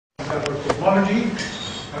about cosmology,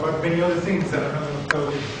 about many other things that I'm not going to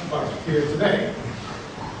tell you about here today.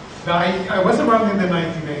 Now, I was around in the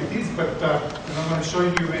 1980s, but I'm not going to show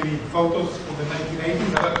you any photos from the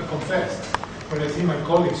 1980s. I have to confess, when I see my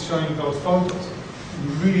colleagues showing those photos,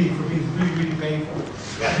 for me, it's really painful.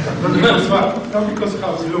 Not because of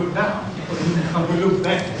how we look now, but how we look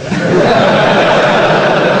then.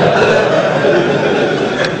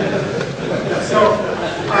 So,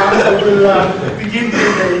 I will begin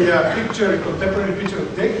with a picture, a contemporary picture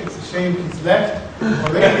of Dick. It's a shame he's left, or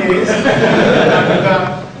there he is.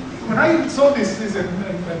 And, when I saw this is a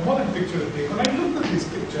modern picture of Dick, when I looked at this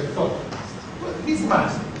picture, I thought, well, this man,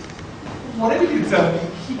 whatever you tell me,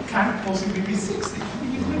 he can't possibly be 60. I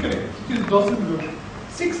mean, you look at it, he just doesn't look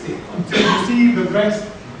 60 until you see the rest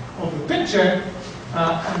of the picture,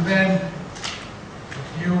 and then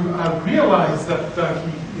you realize that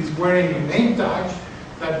he is wearing a name tag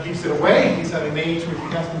that gives it away. He's at an age where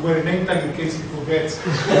he has to wear a name tag in case he forgets.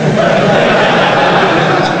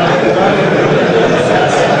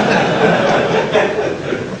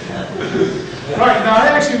 Right, now I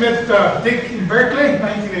actually met Dick in Berkeley,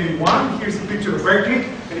 1981. Here's a picture of Berkeley.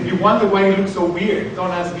 And if you wonder why he looks so weird,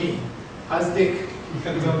 don't ask me. Ask Dick. He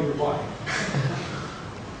can tell you why.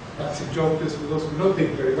 That's a joke for those who know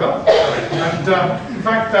Dick very well. And in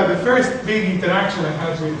fact, the first big interaction I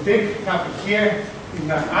had with Dick happened here in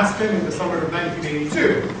Aspen in the summer of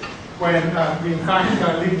 1982, when we in fact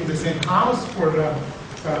lived in the same house for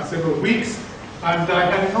several weeks. And I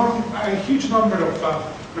had a huge number of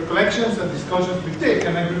recollections and discussions with Dick.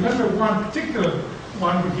 And I remember one particular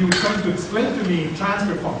one where he was trying to explain to me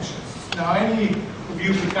transfer functions. Now, any of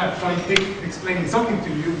you who can try Dick explaining something to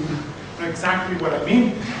you know exactly what I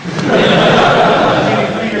mean. Really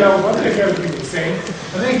figure out what the hell he was saying.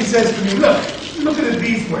 And then he says to me, look at it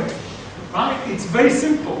this way. Right? It's very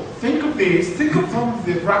simple. Think of this. Think of some of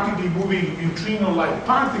the rapidly moving neutrino-like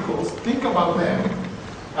particles. Think about them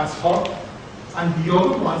as hot, and the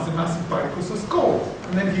other ones, the massive particles, as cold.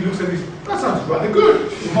 And then he looks at this. That sounds rather good.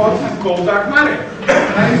 Hot and cold dark matter. And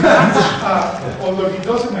I think that's, although he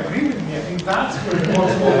doesn't agree with me, I think that's where the hot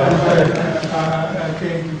cold dark matter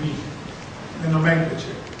came to be the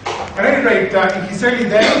nomenclature. At any rate, in his early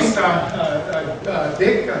days,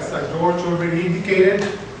 Dick, as George already indicated,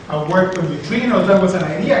 worked on neutrinos. That was an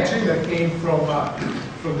idea actually that came from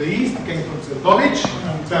the East, came from Zeldovich,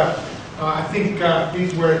 and I think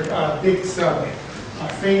these were Dick's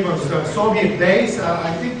famous Soviet days.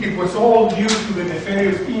 I think it was all due to the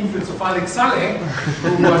nefarious influence of Alex Saleh,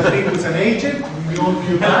 who I think was an agent. We all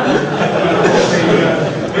knew that.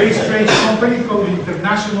 A very strange company called the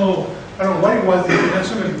International, I don't know what it was, the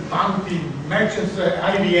International Bounty Merchants,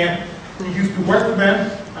 IBM. He used to work with them.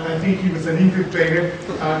 And I think he was an infiltrator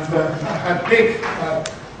and had Dick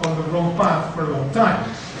on the wrong path for a long time.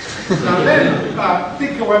 Now then,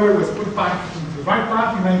 Dick, however, was put back into the right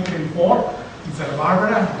path in 1984 in Santa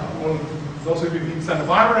Barbara. Those of you in Santa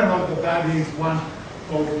Barbara know that that is one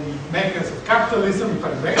of the meccas of capitalism. In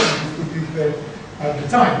fact, Reagan used to be there at the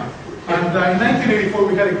time. And in 1984,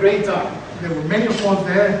 we had a great time. There were many of us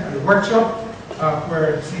there at a workshop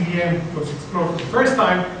where CDM was explored for the first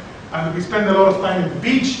time. And we spend a lot of time at the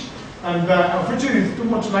beach, and unfortunately it's too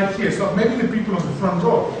much light here, so maybe the people on the front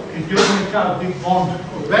row, if you don't make out a big bond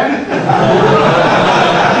over there,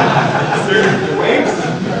 the waves.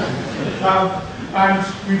 And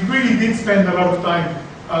we really did spend a lot of time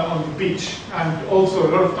on the beach, and also a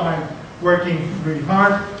lot of time working really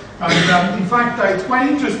hard. And in fact, it's quite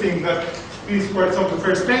interesting that these were some of the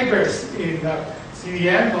first papers in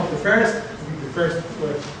CDM, not the first. I think the first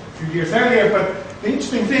were a few years earlier, but the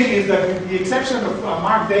interesting thing is that with the exception of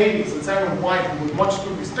Mark Davies and Simon White, who were much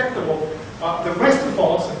too respectable, the rest of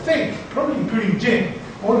us, I think, probably including Jim,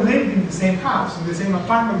 all lived in the same house, in the same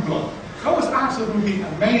apartment block. That was absolutely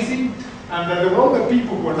amazing, and there were other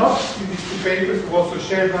people who were not in these two papers who also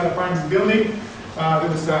shared that apartment building. There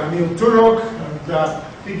was Neil Turok, and I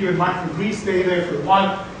think even Michael Reese stayed there for a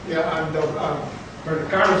while, and Bernard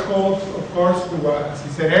Carlos, of course, who, as he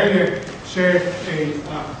said earlier, shared a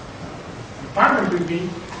apartment with me,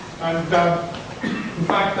 and in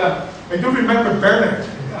fact, I do remember Bernard.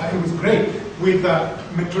 It was great with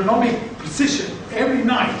metronomic precision. Every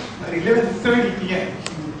night at 11:30 p.m., he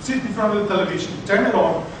would sit in front of the television, turn it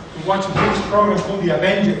on, and watch a British program called The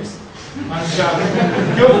Avengers,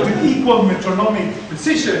 and go with equal metronomic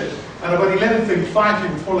precision. And about 11:35, he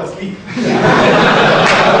would fall asleep.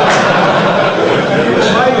 And it was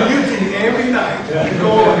my duty every night to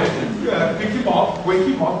go and pick him up, wake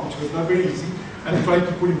him up, which was not very easy, and try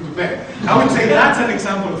to put him to bed. I would say that's an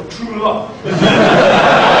example of true love.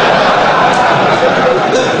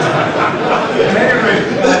 Anyway,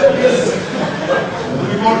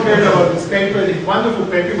 a wonderful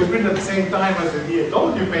paper. It was written at the same time as the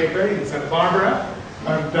DFW paper in Santa Barbara.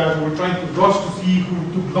 And we were trying to rush to see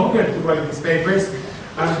who took longer to write these papers.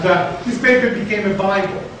 And this paper became a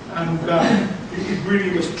Bible. And it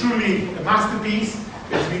really was truly a masterpiece.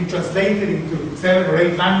 It's been translated into 7 or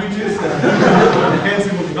 8 languages,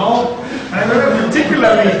 comprehensible in all. And I remember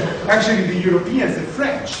particularly, actually, the Europeans, the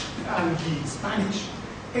French, and the Spanish.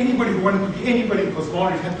 Anybody who wanted to be anybody in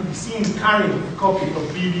cosmology had to be seen carrying a copy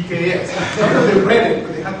of BBKS. Not that they read it,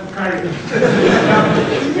 but they had to carry it. Now,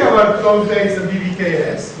 thinking about those days of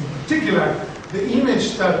BBKS, in particular, the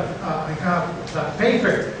image that I have of that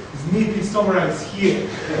paper is neatly summarized here.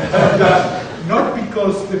 And, not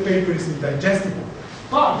because the paper is indigestible,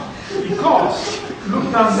 but because,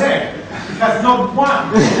 look down there, it has not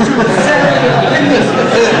 1, 2, 7 appendices.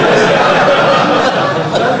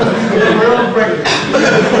 That was the world record.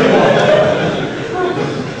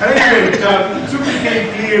 Anyway, it soon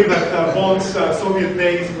became clear that Bond's Soviet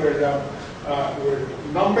days were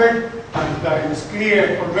numbered, and it was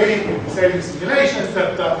clear already in the early simulations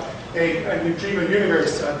that a neutrino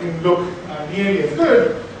universe didn't look nearly as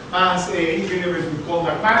good as a universe with cold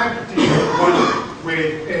dark matter, particularly one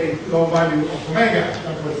with a low value of omega.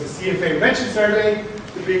 That was the CFA redshift survey,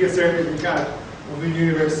 the biggest survey we had of the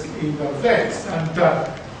universe in those days. And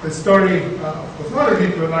the story of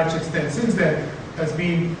cosmology, to a large extent since then, has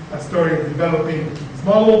been a story of developing this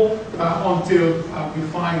model until we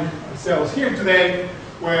find ourselves here today,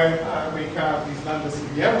 where we have this lambda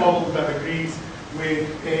CDF model that agrees with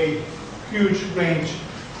a huge range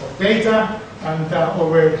of data, and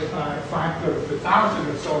over a factor of 1,000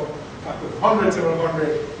 or so, factor of hundreds or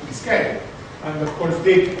 100 in scale. And of course,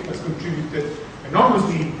 Dick has contributed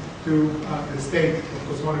enormously to the state of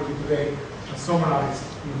cosmology today, as summarized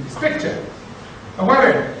in this picture.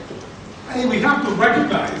 However, I think we have to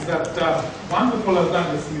recognize that wonderful as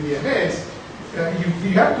lambda CDF is,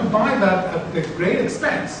 you have to buy that at a great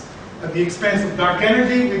expense. At the expense of dark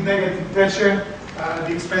energy with negative pressure, at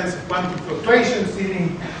the expense of quantum fluctuations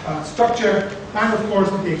seeding structure, and of course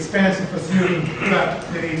at the expense of assuming that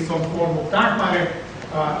there is some form of dark matter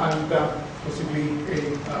and possibly a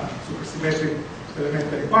supersymmetric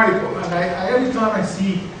elementary particle. And every time I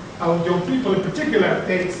see how young people in particular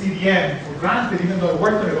take CDM for granted, even though I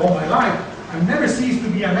worked on it all my life, I never cease to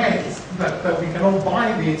be amazed that we can all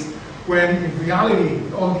buy this when in reality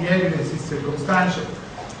all the evidence is circumstantial.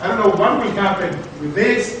 I don't know what will happen with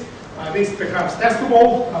this. This perhaps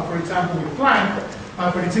testable, for example, with Planck,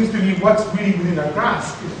 but it seems to me what's really within our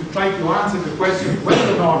grasp is to try to answer the question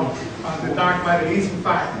whether or not the dark matter is in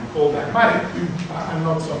fact called dark matter and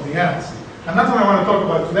not something else. And that's what I want to talk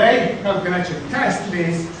about today, how we can actually test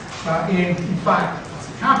this in fact, as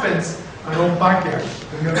it happens, our own backyard,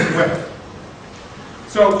 the Milky Way.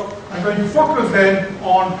 So I'm going to focus then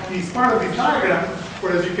on this part of the diagram,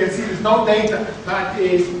 where as you can see there's no data. That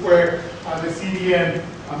is where the CDM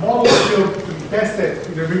model is still to be tested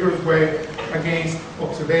in a rigorous way against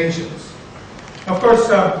observations. Of course,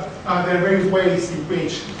 there are various ways in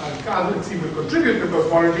which galaxy will contribute to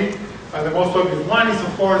cosmology. The most obvious one is,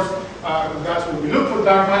 of course, that's when we look for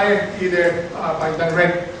dark matter, either by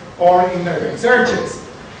direct or indirect searches.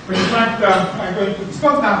 But in fact, I'm going to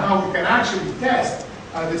discuss now how we can actually test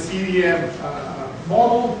the CDM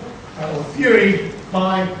model or theory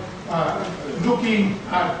by looking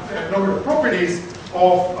at a number of properties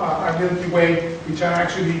of our Milky Way, which are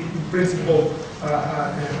actually, in principle,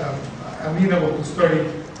 amenable to study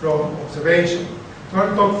from observation. So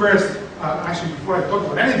I'm going to talk first, actually, before I talk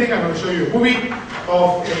about anything, I'm going to show you a movie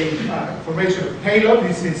of a formation of halo.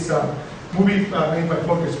 This is a movie made by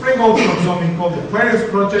Volker Springholt from something called the Aquarius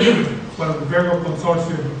Project, one of the Virgo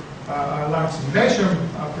Consortium large simulation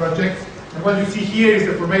projects. And what you see here is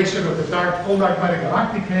the formation of the cold dark matter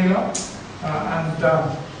galactic halo.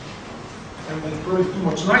 And there's probably too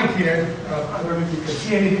much light here. I don't know if you can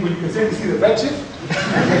see anything, but you can certainly see the redshift.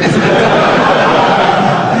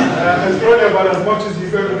 That's probably about as much as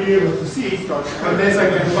you're going to be able to see. Unless I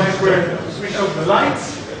can find where to switch off the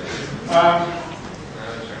lights.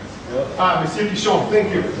 Monsieur Pichon,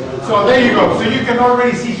 thank you. So there you go. So you can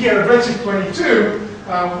already see here at redshift 22,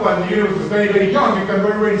 when the universe was very, very young, you can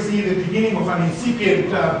already see the beginning of an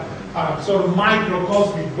incipient sort of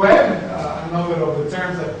microcosmic web, another of the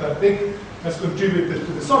terms that Dick has contributed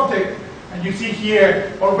to the subject. And you see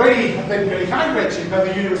here already at very high redshift that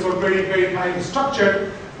the universe was very, very highly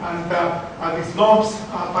structured, and these lumps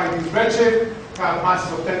by this redshift have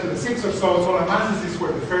masses of 10 to the 6 or so solar masses. This is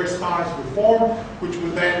where the first stars will form, which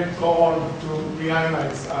will then go on to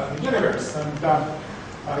reionize the universe.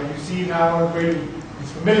 And you see now very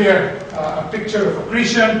it's familiar, a picture of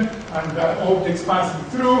accretion and objects passing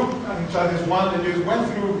through, and there's one that just went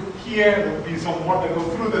through here. There will be some more that go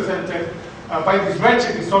through the center. By this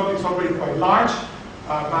redshift, this object is already quite large,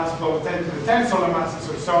 mass of 10 to the 10 solar masses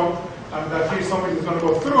or so. And here's something that's going to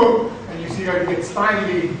go through, and you see how it gets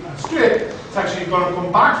finally stripped. It's actually going to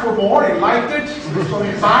come back for more. It liked it, so it's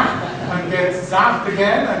coming back and gets zapped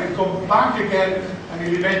again, and it comes back again, and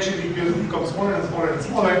it eventually becomes smaller and smaller and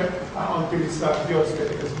smaller until it's just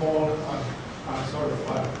a small sort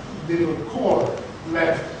of little core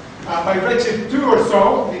left. By redshift 2 or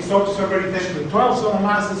so, these objects are already 10 to the 12 solar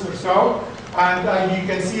masses or so, and you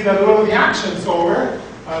can see that a lot of the action's over.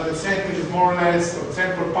 The center is more or less, or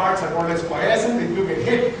central parts are more or less quiescent. They do get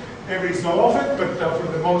hit every so often, but for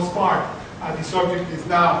the most part, this object is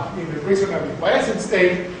now in a reasonably quiescent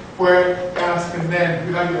state where gas can then,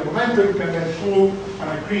 without the momentum, can then pull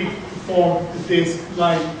and accrete to form the disk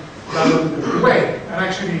like that way. And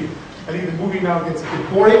actually, I think the movie now gets a bit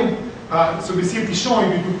boring. So we simply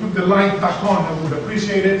showing you to put the light back on, I would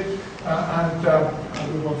appreciate it. And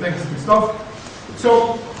we will thank you for stuff.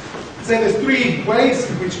 So, there's 3 ways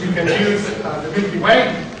in which we can use the Milky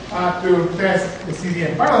Way to test the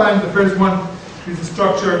CDM paradigm. The first one is the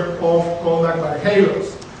structure of cold dark matter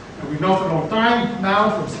halos. And we know for a long time now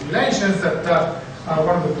from simulations that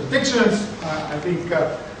one of the predictions, I think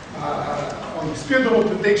undisputable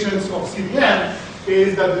predictions of CDM,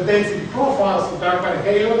 is that the density profiles of dark matter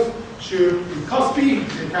halos should be cuspy.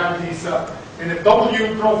 They have this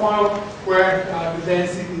NFW profile where the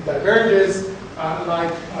density diverges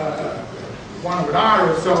like 1/r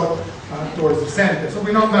or so towards the center. So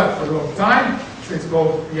we know that for a long time. So it's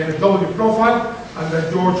called the NFW profile, and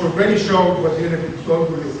then George already showed what the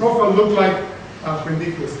NFW profile looked like when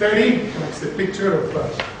it was 30. That's a picture of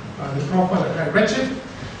the profile at high redshift.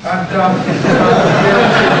 And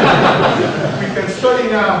we can study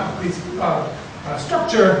now this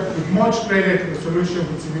structure with much greater resolution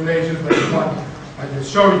with simulations like the one I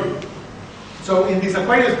just showed you. So in this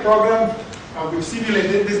Aquarius program, we've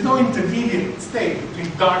simulated, there's no intermediate state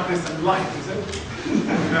between darkness and light, is it?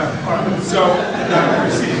 No. All right. So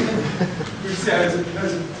we've said,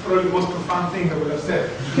 that's probably the most profound thing I would have said.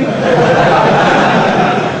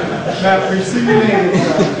 Now we've simulated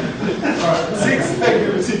 6, thank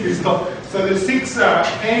you, so there's 6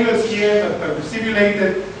 halos here that we've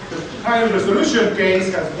simulated. The high resolution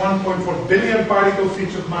case has 1.4 billion particles,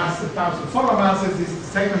 each of mass 1,000 solar masses. This is the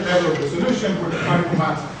second level of resolution where the particle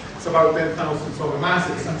mass is about 10,000 solar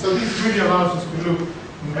masses. And so this really allows us to look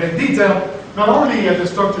in great detail, not only at the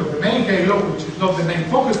structure of the main halo, which is not the main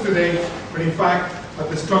focus today, but in fact at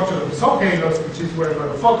the structure of the subhalos, which is where we're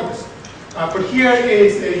going to focus. But here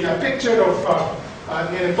is a picture of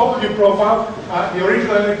the NFW profile. The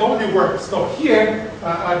original NFW work stopped here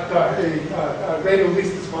at a radial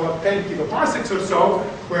distance of about 10 kiloparsecs or so,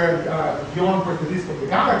 where beyond where the disk of the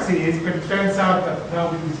galaxy is. But it turns out that now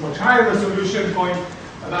with this much higher resolution, going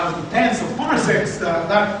down to tens of parsecs,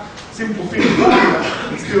 that simple field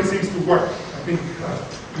formula still seems to work. I think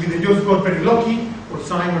we either just got very lucky, or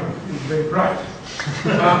Simon is very bright.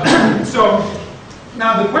 So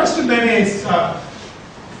now the question then is,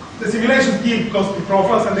 the simulations give cosmic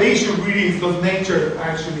profiles, and the issue really is, does nature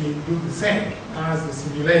actually do the same as the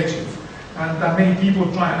simulations? And many people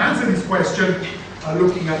try and answer this question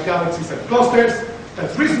looking at galaxies and clusters.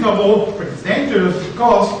 That's reasonable, but it's dangerous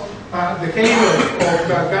because the halos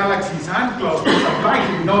of galaxies and clusters are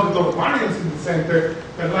likely, we know that there are variants in the center,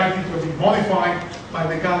 they're likely to be modified by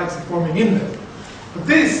the galaxy forming in them. But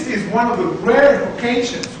this is one of the rare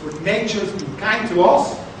occasions where nature has been kind to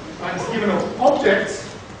us and has given us objects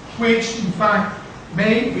which, in fact,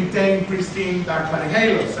 may retain pristine dark matter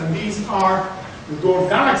halos. And these are the dwarf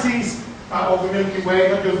galaxies of the Milky Way,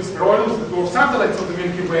 not just the spheroids, the dwarf satellites of the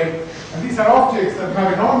Milky Way. And these are objects that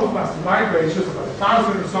have enormous mass to light ratios, about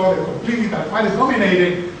 1,000 or so. They're completely dark matter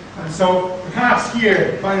dominated. And so perhaps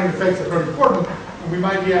here, binary effects are very important, and we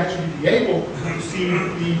might actually be able to see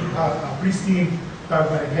the pristine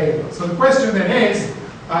dark matter halos. So the question then is,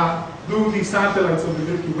 do these satellites of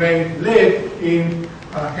the Milky Way live in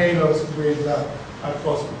halos with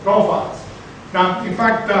cosmic profiles? Now, in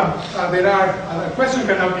fact, the question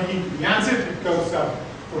cannot begin to be answered because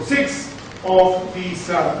for 6 of these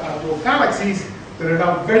dwarf galaxies, there are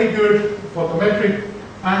now very good photometric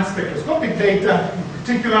and spectroscopic data, in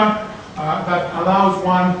particular, that allows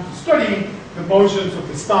one to study the motions of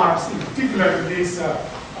the stars, in particular in these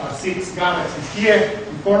 6 galaxies here.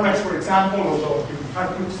 In Fornax, for example, although you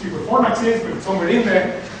can't see where Fornax is, but it's somewhere in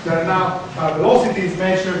there, there are now velocities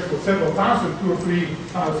measured for several thousand, 2,000 or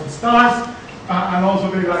 3,000 stars, and also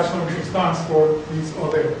very large numbers of stars for these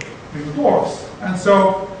other little dwarfs. And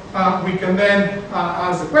so we can then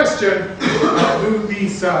ask the question, do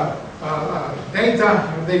these data,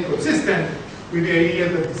 are they consistent with the idea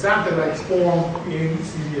that the satellites form in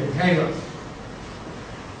CDM halos?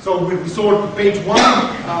 So we resort to page 1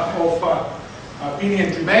 of Binney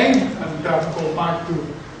and Tremaine, and go back to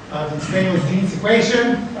this famous genes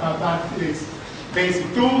equation. That is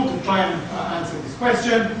basic tool to try and answer this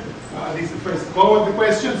question. This is the first go of the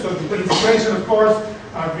question. So the genes equation, of course,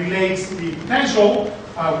 relates the potential,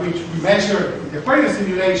 which we measure in the Aquarius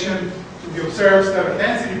simulation, to the observed stellar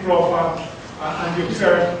density profile and the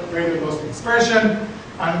observed radial velocity dispersion.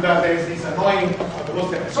 And there's this annoying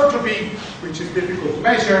velocity anisotropy, which is difficult to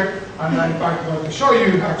measure. And in fact, I want to show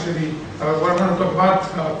you actually what I'm going to talk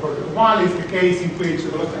about for a while is the case in which the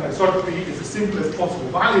velocity anisotropy is the simplest possible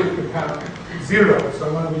value. You can have 0. So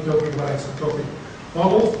I'm going to be talking about isotropic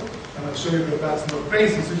models, and I'll show you that that's not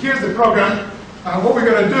crazy. So here's the program. What we're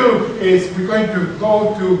going to do is we're going to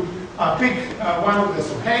go to pick one of the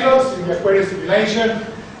subhalos in the Aquarius simulation,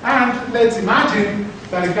 and let's imagine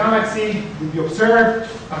that a galaxy with the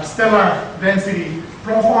observed stellar density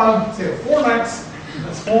profile, say of Fornax,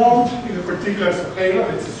 has formed in a particular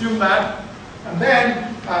subhalo. Let's assume that. And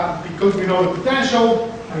then, because we know the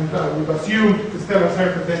potential, and we've assumed the stellar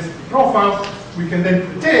surface density profile, we can then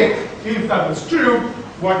predict, if that was true,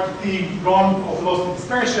 what the run of velocity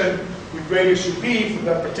dispersion with radius should be for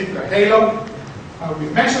that particular halo. We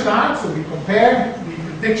measure that, so we compare the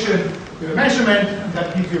prediction with the measurement, and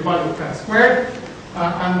that gives you a value of tan squared.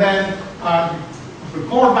 And then you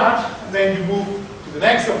record that, and then you move to the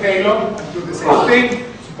next subhalo and do the same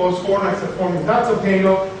thing. Suppose Fornax are forming that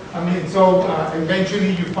subhalo. So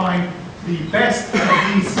eventually you find the best of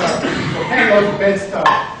these subhalos, the best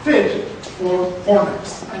fit for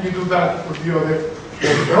Fornax, and you do that for the other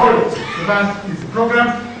orbits. So that is the program,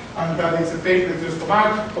 and that is a paper that just came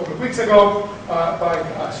out a couple of weeks ago by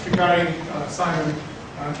Strigari, Simon,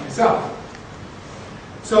 and myself.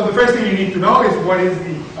 So the first thing you need to know is what is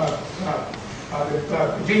the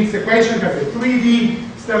genes equation. You have a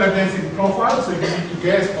 3D stellar density profile, so you need to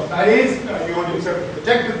guess what that is. You only observe the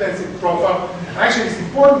projected density profile. Actually, it's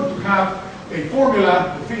important to have a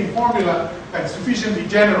formula, a fitting formula, that's sufficiently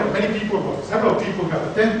general. Many people, well, several people have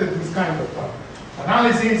attempted this kind of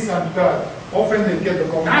analysis, and often they get the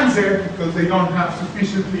wrong answer because they don't have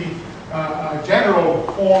sufficiently general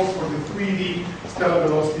forms for the 3D stellar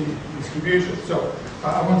velocity distribution. So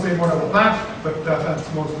I won't say more about that, but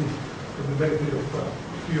that's mostly for the benefit of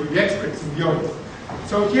few of the experts in the audience.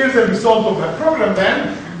 So here's the result of that program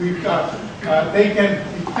then. We've taken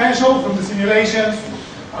the potential from the simulations.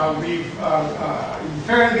 We've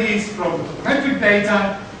inferred these from the photometric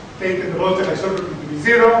data, taken the velocity anisotropy to be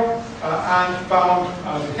 0, and found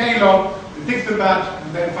the halo, predicted that,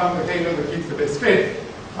 and then found the halo that gives the best fit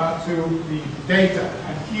to the data.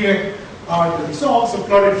 And here are the results. So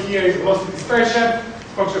plotted here is velocity dispersion,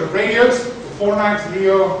 function of radius, Fornax,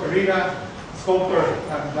 Leo, Carina, Sculptor,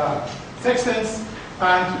 and Sextans,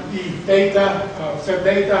 and the data, set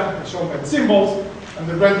data, shown by the symbols, and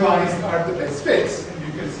the red lines are the best fits. And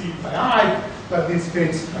you can see by eye that these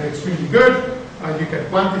fits are extremely good. You can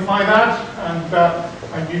quantify that,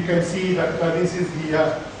 and you can see that this is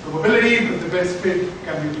the probability that the best fit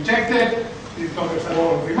can be rejected. These numbers are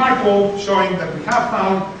all remarkable, showing that we have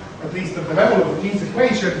found, at least at the level of the genes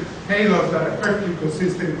equation, halos that are perfectly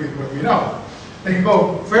consistent with what we know. They can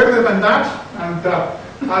go further than that, and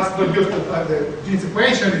that's not just the genes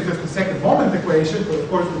equation, it's just the second moment equation, but of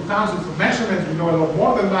course with thousands of measurements we know a lot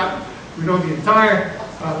more than that. We know the entire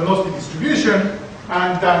velocity distribution,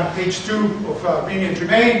 and page 2 of Binney and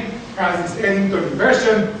Tremaine has this Eddington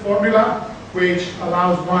inversion formula, which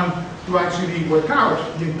allows one to actually work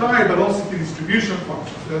out the entire velocity distribution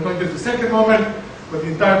function. So not just the second moment, but the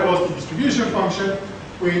entire velocity distribution function,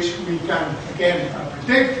 which we can again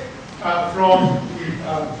predict from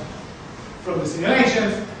the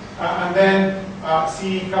simulations, and then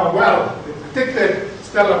see how well the predicted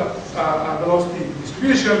stellar velocity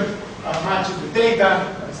distribution matches the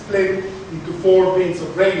data split into 4 bits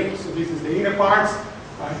of radius. So this is the inner parts,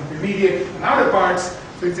 intermediate and outer parts.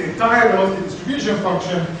 So it's the entire velocity distribution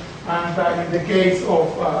function, and in the case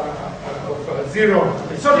of 0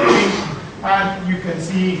 anisotropy, and you can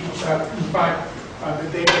see that in fact the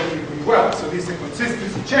data is pretty well. So this is a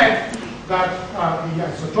consistency check that the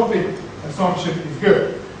isotropic assumption is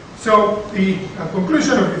good. So the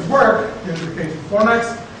conclusion of this work, in the case of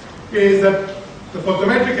Fornax, is that the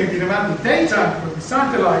photometric and kinematic data for the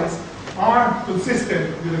satellites are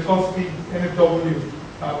consistent with the Cosby NFW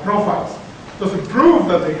profiles. It doesn't prove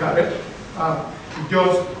that they have it. It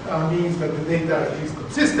just means that the data is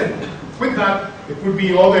consistent. With that, there could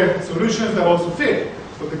be other solutions that also fit.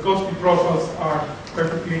 So the cosmic profiles are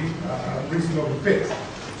perfectly reasonable fit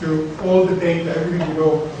to all the data, everything we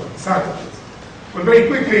know about the satellites. Well, very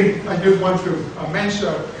quickly, I just want to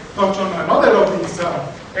touch on another of these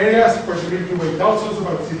areas. Of course, the Milky Way tells us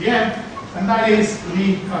about CDM, and that is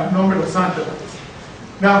the number of satellites.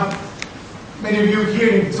 Now, many of you here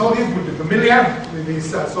in this audience would be familiar with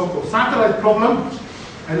this so-called satellite problem.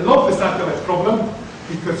 I love the satellite problem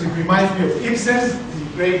because it reminds me of Ibsen, the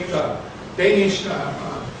great Danish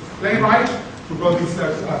playwright who wrote this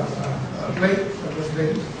play.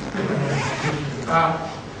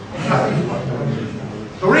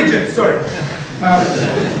 Origin, sorry.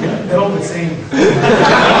 They're all the same.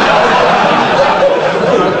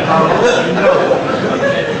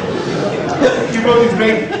 He wrote this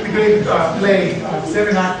great play,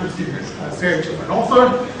 7 actors in search of an author.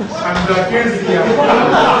 And here's the...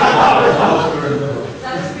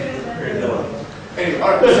 Anyway, all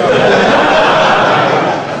right, so,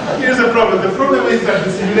 here's the problem. The problem is that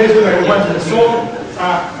the simulation that I want to solve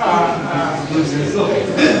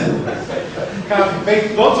can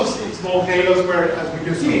make lots of small halos where, as we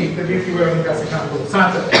can see, the Milky Way only has a handful of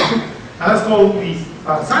satellites. And that's called the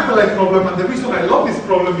satellite problem. And the reason I love this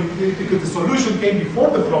problem is because the solution came before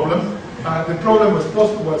the problem. The problem was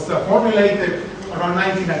formulated around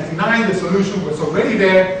 1999. The solution was already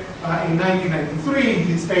there in 1993 in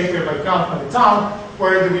this paper by Kaufman et al.,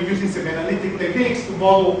 where they were using some analytic techniques to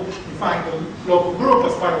model, in fact, the local group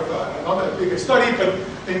as part of another bigger study. But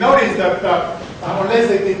they noticed that unless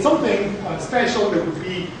they did something special, there would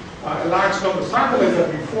be a large number of satellites that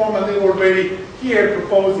we form, and they already here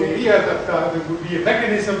proposed the idea that there would be a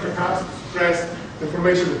mechanism perhaps to suppress the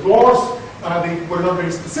formation of dwarfs. They were not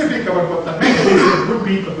very specific about what that mechanism would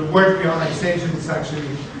be, but the word reionization is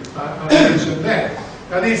actually mentioned there.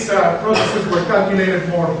 Now these processes were calculated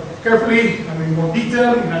more carefully and in more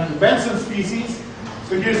detail in Andrew Benson species.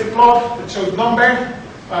 So here's a plot that shows number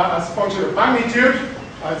as a function of magnitude,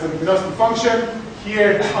 as a luminosity function.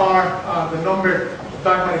 Here are the number of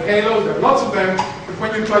dark matter halos. There are lots of them, but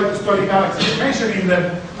when you try to study galaxy formation in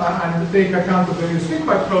them and take account of various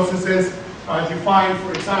feedback processes, you find,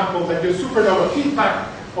 for example, that your supernova feedback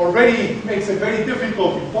already makes it very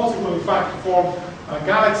difficult, impossible, in fact, to form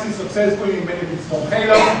galaxies successfully in many of these small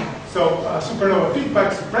halos. So supernova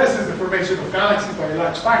feedback suppresses the formation of galaxies by a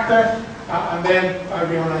large factor, and then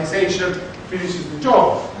reionization finishes the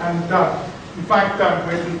job. And in fact,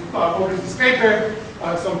 when we published this paper,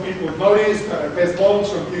 some people noticed that our best model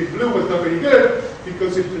showing blue was not very good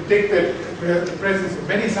because it predicted the presence of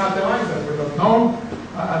many satellites that were not known.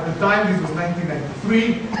 At the time, this was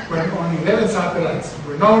 1993, when only 11 satellites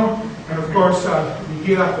were known. And of course, the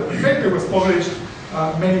year after the paper was published,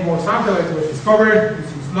 many more satellites were discovered.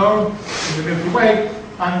 This was known in the Milky Way.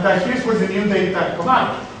 And here's where the new data come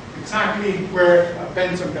out. Exactly where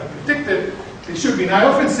Benson had predicted it should be. Now, I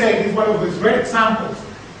often say this is one of those rare examples,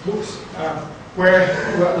 where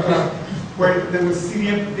there was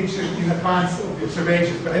CDM prediction in advance of the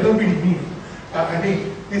observations, but I don't really mean it. I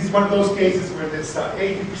think this is one of those cases where there's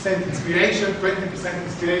 80% inspiration, 20%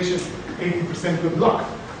 inspiration, 80% good luck.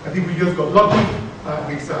 I think we just got lucky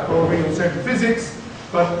with already observed physics,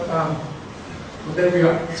 but there we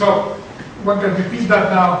are. So one can repeat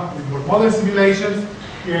that now with more modern simulations.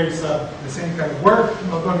 Here's the same kind of work,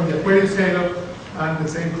 not only the Aquarius halo, and the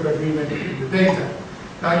same good agreement with the data.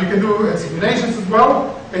 Now you can do simulations as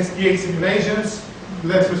well, SPA simulations,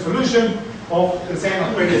 less resolution of the same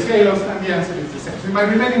Aquarius halos, and the answer is the same. So in my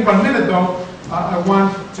remaining 1 minute though, I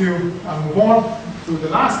want to move on to the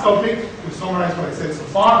last topic to summarize what I said so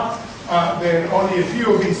far. There are only a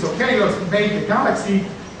few of these halos make the galaxy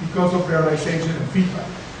because of reionization and feedback.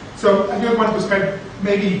 So I just want to spend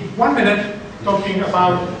maybe 1 minute talking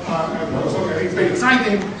about something I think is very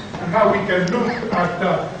exciting, and how we can look at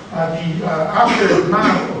the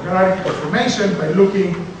aftermath of hierarchical formation by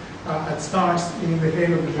looking at stars in the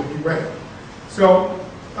halo of the Milky Way. So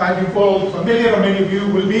you're all familiar, or many of you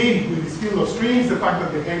will be, with this field of streams, the fact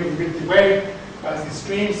that the halo of the Milky Way has these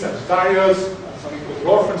streams, Sagittarius, something called the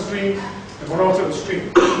orphan stream, the Morozov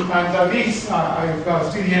stream. And these, if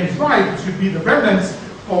CDM is right, should be the remnants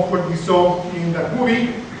of what we saw in that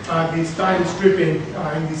movie, this tile stripping,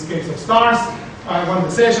 in this case of stars. One of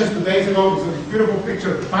the sessions 2 days ago was a beautiful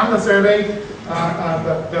picture of the Panda survey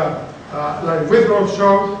that Larry Withrow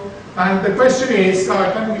showed. And the question is,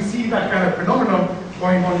 can we see that kind of phenomenon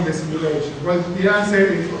going on in the simulations? Well, the answer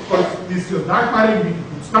is, of course, this is dark matter. We can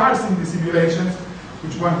put stars in the simulations,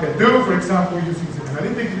 which one can do, for example, using some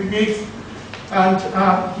analytic techniques. And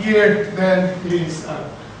here then is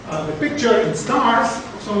the picture in stars,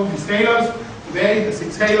 some of these halos, today, the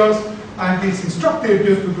 6 halos. And it's instructive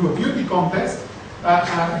just to do a beauty contest.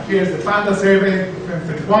 Here's the Panda survey of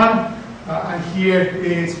M31, and here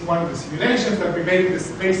is one of the simulations that we made in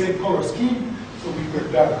the basic color scheme, so we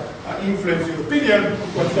could influence your opinion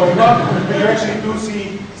of what's going on. But you actually do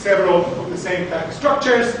see several of the same type of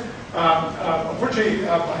structures. Unfortunately,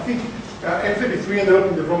 I think M33 ended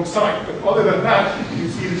up in the wrong side, but other than that, you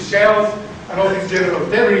see the shells and all these general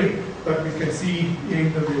debris that we can see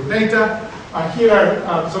in the real data. Here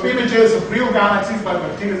are some images of real galaxies by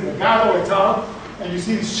Martinez Delgado et al. And you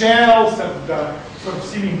see the shells and sort of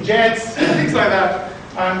seeming jets and things like that.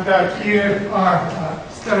 And here are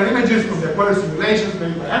stellar images from the Aquarius simulations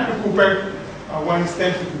made by Andrew Cooper. One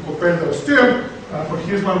extent you can compare those two. But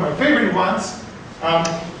here's one of my favorite ones.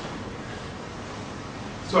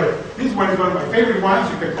 Sorry, this one is one of my favorite ones.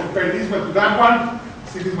 You can compare this one to that one.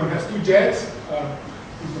 See, this one has two jets.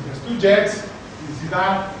 This one has two jets. You see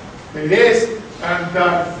that? There it is. And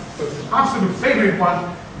but the absolute favorite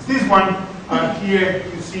one is this one. Here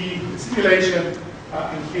you see the simulation,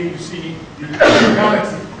 and here you see the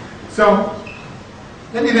galaxy. So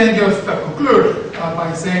let me then just conclude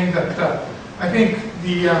by saying that I think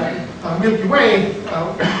the Milky Way,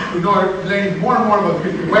 we know learning more and more about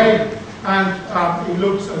the Milky Way, and it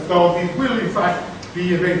looks as though this will in fact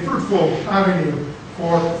be a very fruitful avenue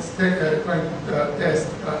for trying to test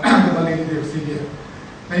the validity of CDM.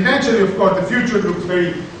 And eventually, of course, the future looks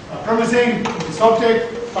very promising. The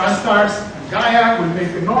subject, fast stars, and Gaia will make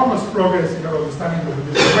enormous progress in our understanding of the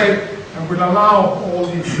Milky Way, and will allow all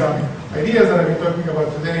these ideas that I've been talking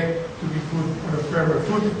about today to be put on a firmer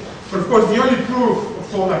footing. But of course, the only proof of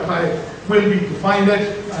solar planet will be to find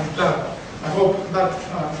it, and I hope that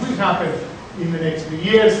will happen in the next few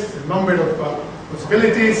years. A number of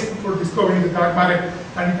possibilities for discovering the dark matter.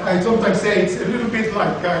 And I sometimes say it's a little bit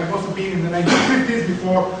like it was being in the 1950s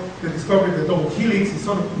before the discovery of the double helix. It's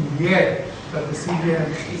sort of in the air that the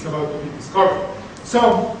CDM is about to be discovered.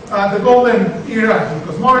 So the golden era in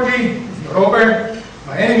cosmology is not over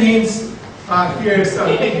by any means. Here's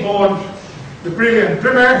Bond, the brilliant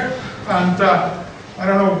dreamer, and I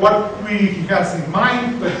don't know what really he has in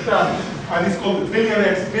mind, but it's called the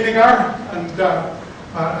billionaire's vinegar,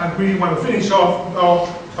 and we want to finish off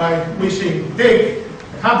now by wishing Dick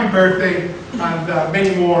a happy birthday and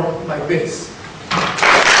many more like this.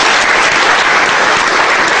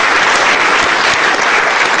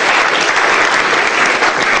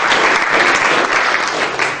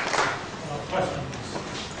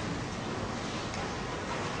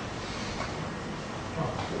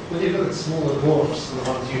 When you look at smaller dwarfs than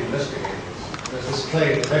the ones you investigated, there's this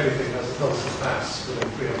claim that everything has a constant mass within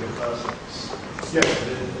 300 parsecs. Yes.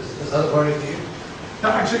 Does that worry you? No,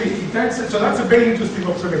 actually, so that's a very interesting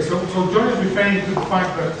observation. So John is referring to the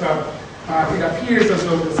fact that it appears as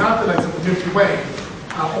though the satellites of the Milky Way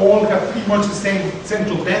all have pretty much the same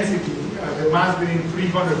central density, the mass within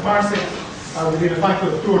 300 parsecs, within a factor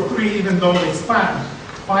of 2 or 3, even though they span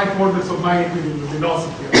 5 orders of magnitude in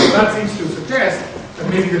luminosity. So that seems to suggest that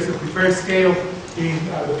maybe there's a preferred scale in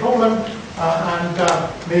the problem, and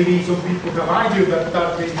maybe some people have argued that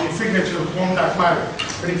that may be a signature of one dark matter.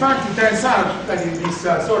 But in fact, it turns out that in this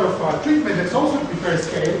sort of treatment, there's also a preferred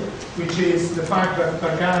scale, which is the fact that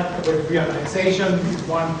organic reionization is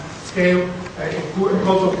one scale,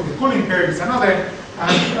 because of the cooling curve is another,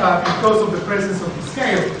 and because of the presence of the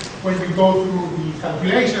scale, when we go through the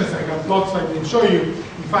calculations, I have plots I can show you.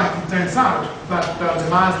 In fact, it turns out that the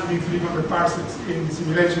mass within 300 parsecs in the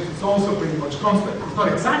simulations is also pretty much constant. It's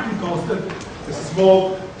not exactly constant. There's a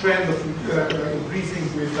small trend of increasing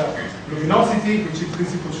with luminosity, which in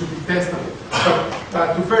principle should be testable.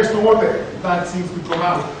 But to first order, that seems to come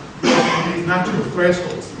out with these natural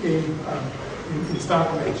thresholds in star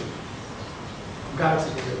formation, galaxy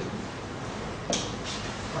formation.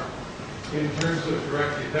 In terms of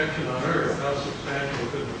direct detection on Earth, how substantial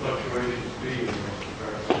could the fluctuations be in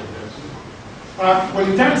comparison to density?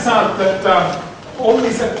 Well, it turns out that all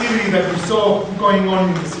this activity that we saw going on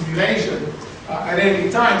in the simulation at any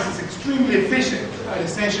times is extremely efficient at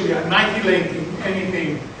essentially annihilating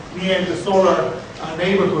anything near the solar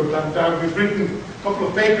neighborhood. And we've written a couple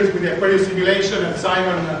of papers with the Aquarius simulation, and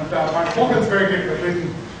Simon and Mark Vogelsberger have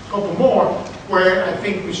written a couple more, where I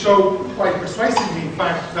think we show quite persuasively, in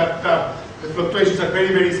fact, that the fluctuations are very,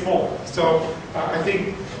 very small. So I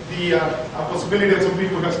think the possibility that some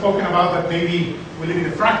people have spoken about that maybe we live in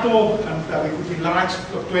a fractal and there could be large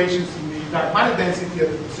fluctuations in the dark matter density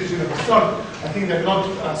at the position of the sun, I think they're not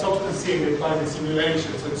substantiated by the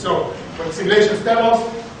simulations. And so what the simulations tell us,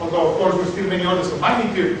 although of course we're still many orders of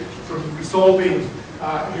magnitude from resolving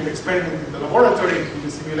your experiment in the laboratory in the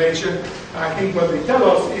simulation, I think what they tell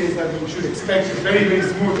us is that we should expect a very, very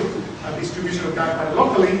smooth distribution of dark matter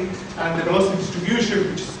locally, and the velocity distribution,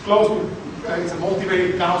 which is close to, it's a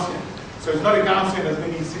multivariate Gaussian. So it's not a Gaussian as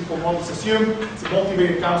many simple models assume, it's a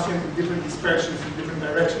multivariate Gaussian with different dispersions in different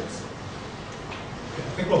directions. I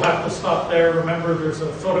think we'll have to stop there. Remember, there's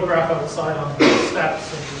a photograph outside on the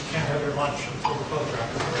steps, and you can't have your lunch until the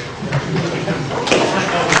photograph is ready.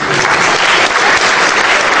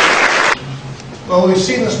 Well, we've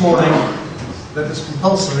seen this morning that it's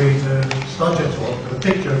compulsory to start your talk with a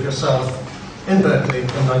picture of yourself in Berkeley in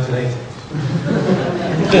 1980.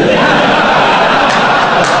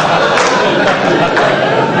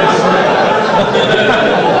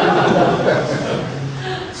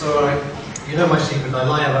 So, you know my secret, I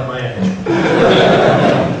lie about my age.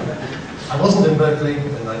 I wasn't in Berkeley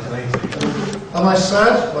in 1980. Am I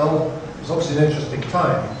sad? Well, it was obviously an interesting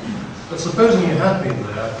time. But supposing you had been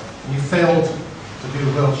there and you failed to do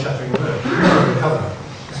world-shattering work, you never recover.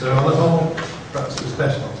 So on the whole, perhaps it was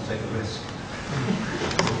best not to take a risk.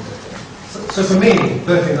 So for me,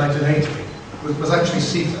 Berkeley in 1980 was actually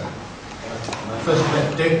CITA. I first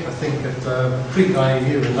met Dick, I think, at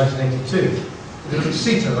pre-IEU in 1982. It was at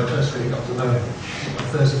CITA that I first really got to know him. My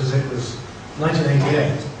first visit was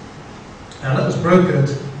 1988. And that was brokered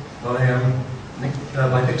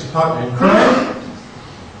by Dick's partner in crime.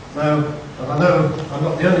 Now, I know I'm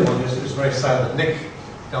not the only one who's very sad that Nick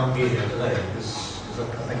can't be here today, because I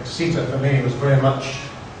think CITA for me was very much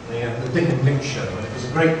the Dick and Nick show, and it was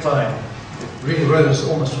a great time. It really rose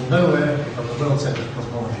almost from nowhere, became the world centre of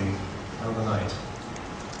cosmology overnight.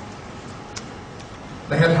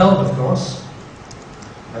 They had help, of course,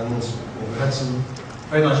 and we had some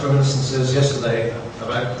very nice reminiscences yesterday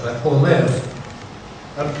about Paul Lev.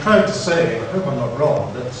 I'm proud to say, I hope I'm not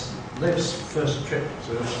wrong, that Lev's first trip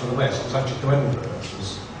to the West was actually to Edinburgh, which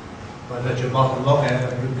was by virtue of Martin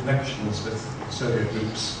Lockhead and group connections with Soviet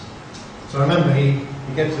groups. So I remember he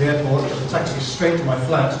came to the airport, got a taxi straight to my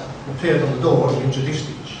flat, appeared on the door, and we introduced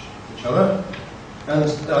each other. And I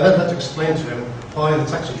then had to explain to him why the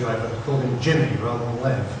taxi driver had called him Jimmy rather than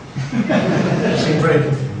Lev. He seemed very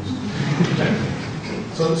confused.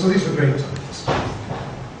 So these were great times.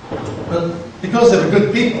 But because they were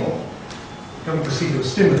good people, coming to see you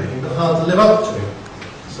was stimulating, but hard to live up to.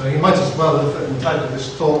 So you might as well have entitled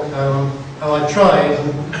this talk how I tried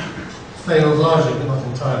and failed largely, but not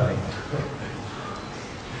entirely.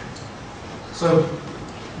 So,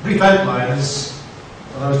 brief outline is,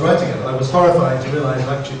 when I was writing it, I was horrified to realise it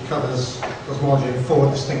actually covers cosmology in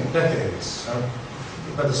 4 distinct decades. So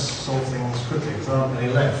we better solve things quickly, because there aren't many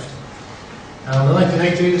left. And the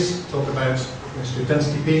 1980s talk about mystery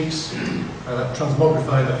density peaks, how that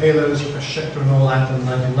transmogrified the halos, Schechter and all that in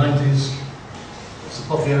the 1990s, its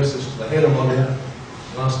apotheosis to the halo model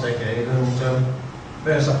last decade, and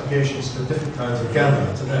various applications to different kinds of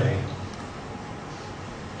gamma today.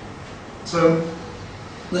 So,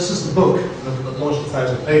 this is the book that launched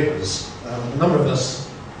 1,000 papers. A number of us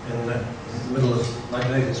in the middle of the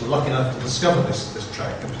 1980s were lucky enough to discover this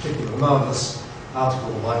track, in particular a marvellous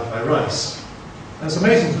article by Rice. And it's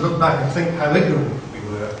amazing to look back and think how ignorant we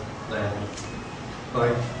were then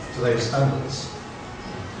by today's standards.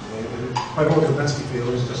 The primordial density field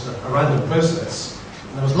was just a random process,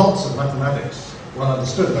 and there was lots of mathematics one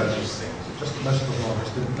understood about these things, just most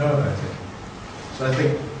cosmologists didn't know about it. So I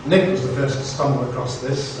think Nick was the first to stumble across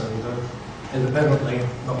this, and independently,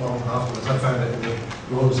 not long afterwards, I found it in the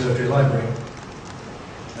Royal Observatory Library.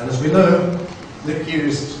 And as we know, Nick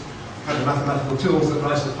used kind of mathematical tools that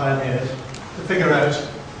Rice had pioneered to figure out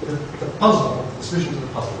the puzzle, the solution to the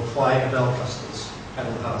puzzle of why Abel clusters had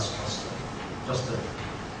an enhanced cluster. Just the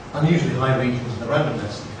unusually high regions in the random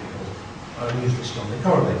density field are unusually strongly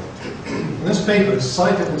correlated. And this paper is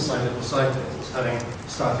cited and cited and cited as having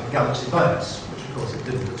started galaxy bias, which of course it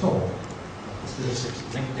didn't at all. The statistics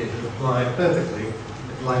that Nick did apply perfectly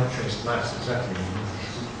with light traced mass exactly.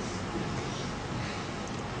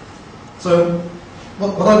 So,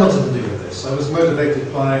 what I wanted to do with this, I was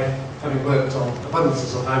motivated by having worked on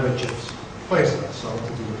abundances of high redshift quasars, so I wanted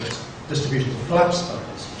to do with distributions of collapse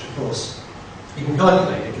times, which of course you can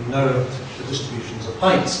calculate if you know the distributions of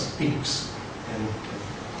heights of peaks in the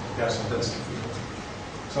Gaussian density field.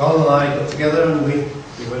 So Alan and I got together and we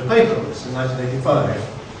wrote a paper on this in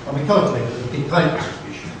 1985, and we calculated the peak height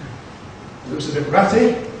distribution. It looks a bit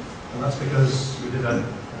ratty, and that's because we did a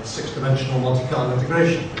 6-dimensional Monte-Carlo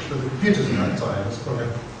integration, which for the computers at that time was probably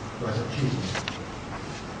quite achievement.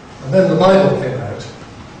 And then the Bible came out,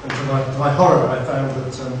 and to my horror I found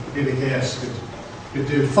that BBKS could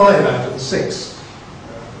do 5 out of the 6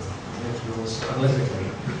 integrals analytically.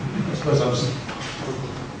 I suppose I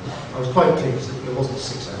was quite pleased that there wasn't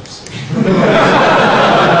 6 out of 6.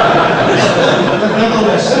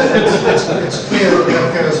 Nevertheless, it's clear that the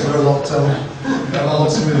occurs were a lot a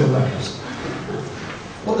lot smoother than that.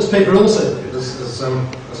 What this paper also did, as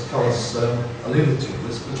Carlos alluded to,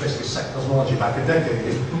 was basically set cosmology back a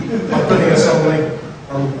decade by putting us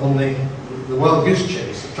on the wild goose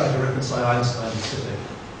chase of trying to reconcile Einstein's theory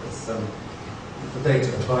with the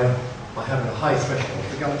data by having a high threshold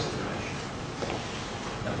for galaxy formation.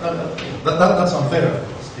 That's unfair, of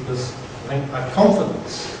course, because I think our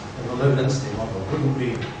confidence in the low density model wouldn't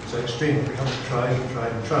be so extreme if we haven't tried and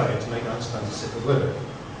tried and tried to make Einstein a simple word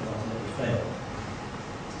and ultimately fail.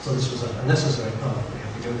 So this was a necessary path we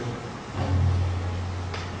had to go through.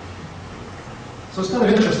 So it's kind of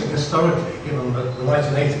interesting historically, given that the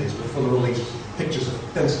 1980s were full of all these pictures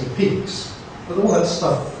of density peaks, but all that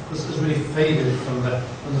stuff has really faded from the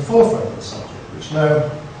forefront of the subject, which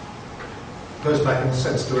now goes back in a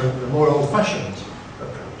sense to a more old-fashioned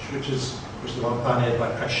approach, which is the one pioneered by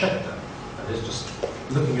Schecter, that is just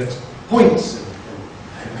looking at points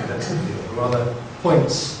in the density field, or rather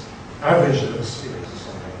points averaged over a series of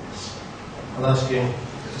something, and asking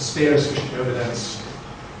if a sphere is sufficiently overdense,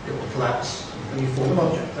 it will collapse and you form an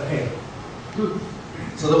object, a halo.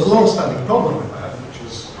 So there was a long-standing problem with that, which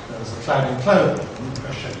was the cloud-in-cloud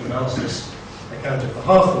Schecter analysis. They accounted for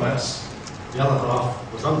half the mass, the other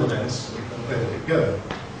half was underdense, and where did it go?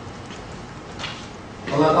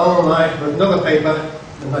 Well, Arnold and I wrote another paper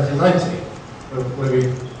in 1990 where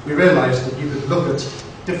we realized that you could look at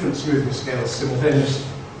different smoothing scales simultaneously.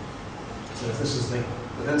 So if this is the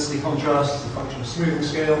density contrast as a function of smoothing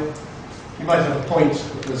scale, you might have a point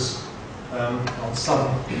that was on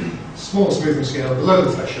some small smoothing scale below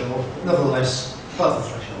the threshold, but nevertheless above the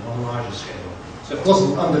threshold on a larger scale. So it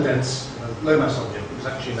wasn't underdense in a low mass object, it was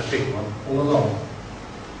actually in a big one all along.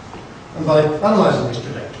 And by analysing these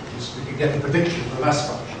trajectories, we could get a prediction of the mass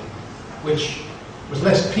function, which was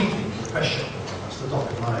less peaky than the pressure, that's the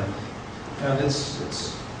dotted line. And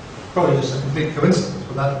it's probably just a complete coincidence,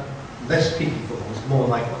 but that less peaky form is more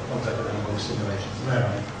like what comes out of analog simulations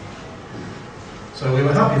now. So we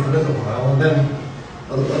were happy for a little while, and then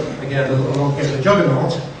again along came the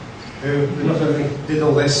juggernaut, who not only did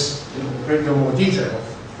all this in a great deal more detail,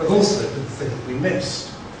 but also did the thing that we missed,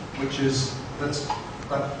 which is that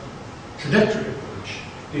trajectory approach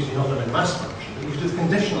usually not only mass function, but usually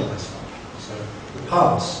conditional mass function. So the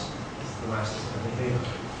paths of the mass is only here.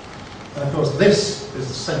 And of course this is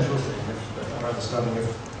the central thing of our understanding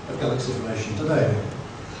of galaxy formation today.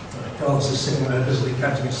 Carlos is sitting there busily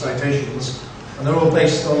counting his citations, and they're all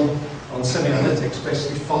based on semi-analytics,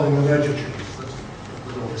 basically following the merger trees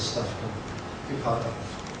that all this stuff can be part of.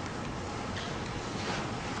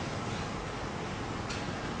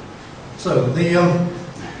 So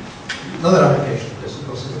another application of this, of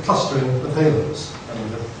course, is the clustering of halos.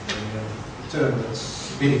 And the term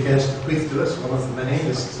that's really cares to bequeath to us, one of the many,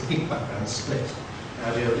 is the peak background split.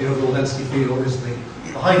 The overall density field is the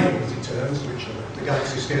high frequency terms, which are the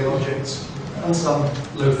galaxy scale objects, and some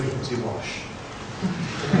low frequency wash.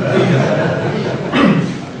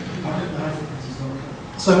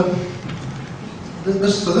 So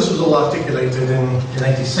this was all articulated in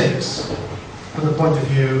 '86 from the point of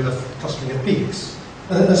view of clustering of peaks.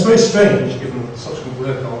 And it's very strange, given the subsequent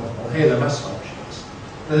work on halo mass functions,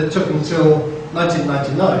 that it took until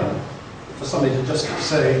 1999 for somebody to just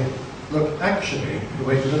say, look, actually, the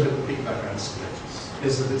way to look at the peak background split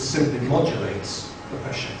is that it simply modulates the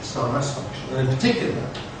pressure star mass function. And in particular,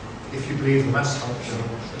 if you believe the mass function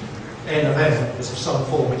n of n is of some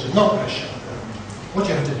form which is not pressure, what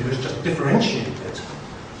you have to do is just differentiate it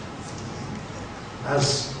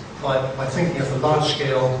as by thinking of the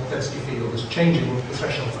large-scale density field as changing the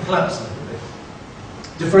threshold for collapse a little bit.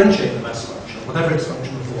 Differentiate the mass function, whatever its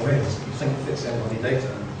functional form is, that you think fits n-body data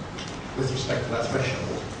with respect to that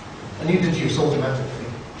threshold, and you deduce automatically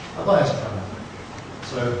a bias parameter.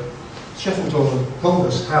 So Scheffenthorn told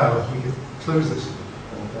us how we could close this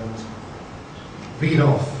and read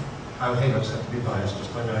off how halos have to be biased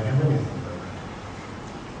just by knowing how many of them there are.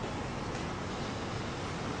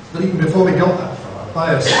 But even before we got that far,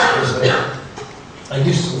 bias was a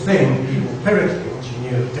useful thing, even empirically, once you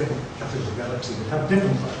knew that different categories of galaxies would have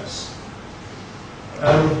different bias.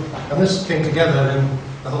 And this came together in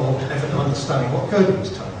the whole effort of understanding what coding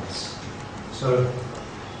was telling us. So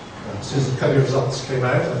as soon as the coding results came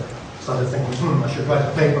out, I started thinking, I should write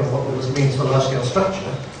a paper on what all this means for large-scale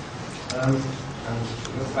structure. And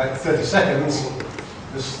in about 30 seconds,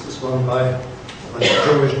 this one by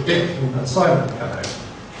George, Dick, and Simon came out.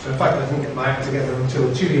 So in fact, I didn't get my act together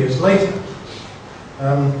until 2 years later.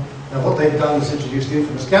 Now what they've done is introduce the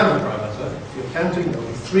infamous gamma parameter. If you're counting, there'll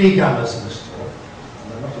be 3 gammas in this talk,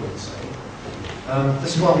 and they're not all the same.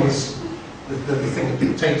 This one was the thing that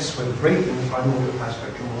dictates whether breaking the primordial power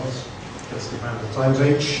spectrum was. density parameter times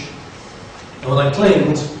h. And what I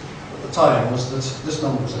claimed at the time was that this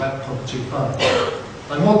number was about 0.25.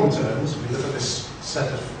 Now, in modern terms, we look at this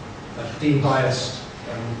set of de-biased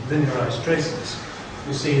linearized traces,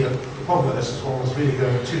 you see that the problem with this is one was really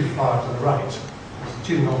going too far to the right. It's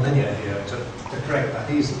too non-linear here to correct that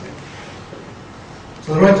easily.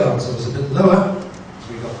 So the right answer was a bit lower.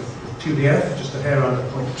 So we got with 2df, just a hair under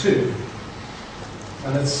 0.2.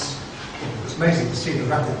 And it's amazing to see the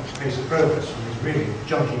rapid pace of progress from these really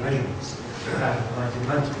junky measurements that we had in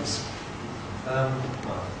the 1990s.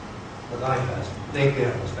 Well, that I had, the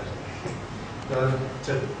APM was better.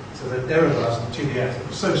 To the error bars in 2df, it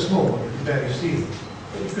was so small that you could barely see them.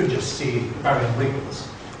 But you could just see the baryon wiggles,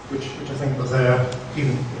 which I think were there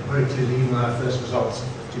even very clearly even in our first results of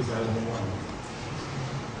 2001.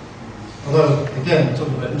 Although, again,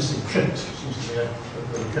 talking about missing print seems to be a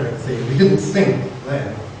recurring theme. We didn't think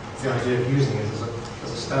then of the idea of using it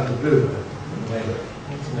as a standard blue in the way that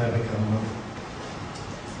it's now become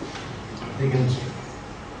a big industry.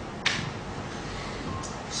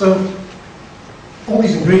 So, all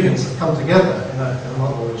these ingredients have come together in a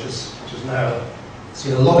model which is now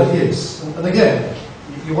seen a lot of use. And again,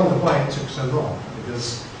 you wonder why it took so long,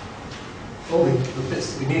 because all the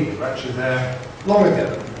bits that we needed were actually there long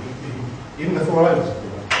ago, even before I was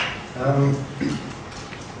born.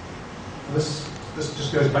 This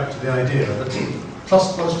just goes back to the idea that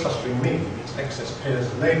close clustering means excess pairs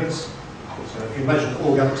of neighbours. So if you imagine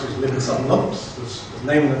all galaxies live in some lumps, as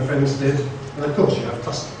Neyman and friends did, and of course you have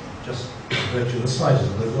clustering, just virtue of the sizes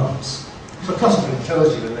of those lumps. So clustering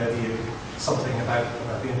tells you in their view something about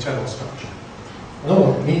the internal structure. And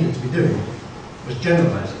all what we needed to be doing was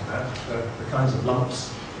generalising that to the kinds of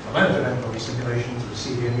lumps allowed to enter on the simulation to the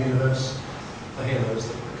CDM universe, the halos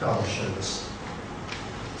that the Carl showed us.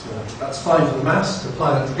 So that's fine for the mass. To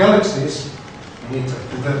apply that to galaxies, you need to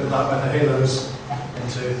convert the dark matter halos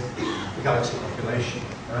into the galaxy population.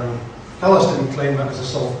 Carlos didn't claim that was a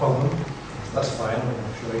solved problem. That's fine.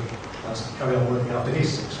 Actually, let's carry on working after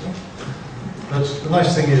he's 60. But the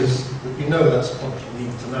nice thing is that we know that's what you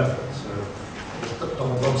need to know. So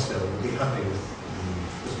Donald Lobster will be happy with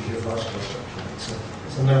this view of large scale structure.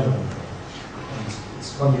 It's a known one. And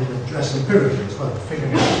it's one you can address empirically as well,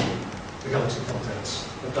 figuring out the galaxy contents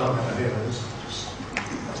of dark matter halos.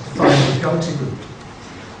 That's defined as galaxy group.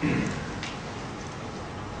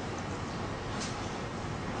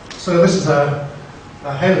 So this is a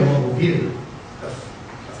halo model view of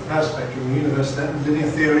the power spectrum in the universe then, linear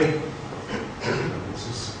theory. This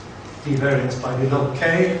is d-variance by v log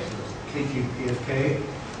k, k cubed p of k,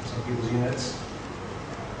 some people's units.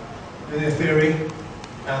 Linear theory,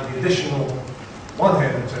 and the additional one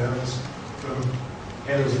halo terms from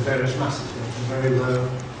halos of various masses, from very low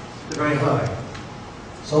to very high.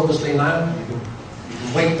 So obviously now you can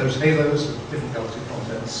weight those halos with different galaxy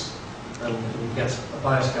contents, and you get a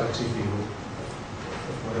biased galaxy field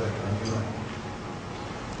of whatever kind you like.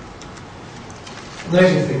 The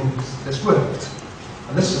amazing thing is this worked,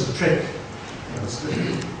 and this is the trick.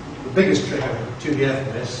 The biggest trick of 2df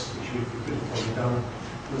in this, which we could have probably done,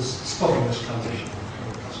 was spotting this transition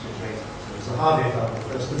from the clustering data. So it's a hard example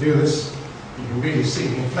for us to do this. You can really see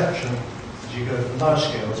the inflection as you go from large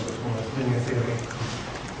scales, which is more like linear theory,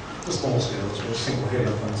 to small scales, where a single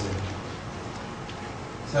halo comes in.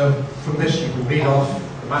 So from this you can read off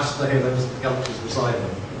the mass of the halos that the galaxies reside in.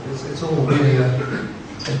 It's all really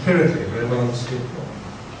empirically very well understood.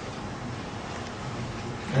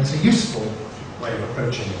 And it's a useful way of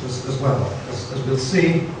approaching it as well. As we'll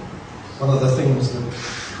see, one of the things that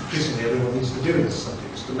increasingly everyone needs to do in this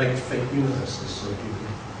subject is to make fake universes so that you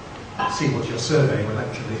can see what your survey will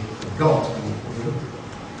actually have got.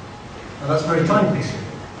 And that's very time consuming.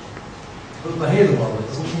 But the halo model, it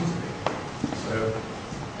doesn't need to be. So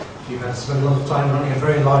if you had to spend a lot of time running a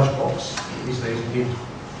very large box, these days you need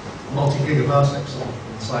multi-gigaparsecs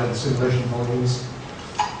inside the simulation volumes,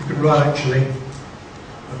 you could run actually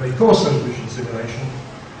a very coarse resolution simulation.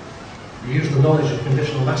 You use the knowledge of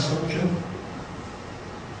conditional mass function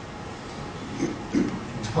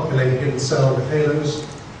to populate a given cell with halos,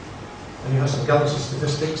 and you have some galaxy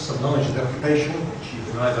statistics, some knowledge of the occupation, which you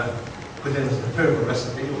can either put in as an empirical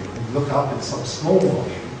recipe, or you can look up in some small volume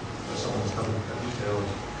where someone's done a detailed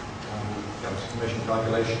galaxy formation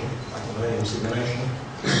calculation, like a millennium simulation,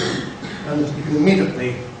 and you can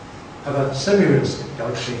immediately have a semi-realistic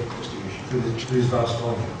galaxy distribution through these vast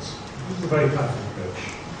volumes. This is a very powerful approach.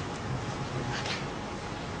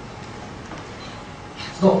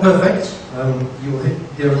 It's not perfect. You will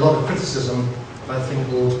hear a lot of criticism about a thing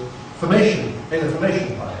called halo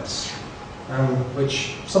formation bias,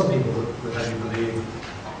 which some people would have you believe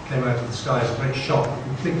came out of the sky as a great shock. It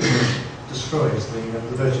completely destroys the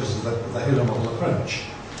virtues of the Halo model approach.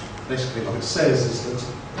 Basically what it says is that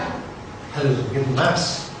Halos of a given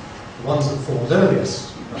mass, the ones that formed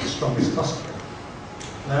earliest, are the strongest clustering.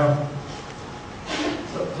 Now,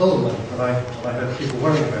 when I heard people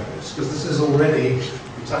worrying about this, because this is already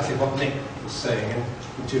exactly what Nick was saying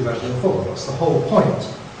in 2004. That's the whole point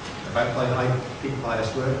about how high peak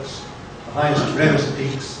bias works. The highest and rarest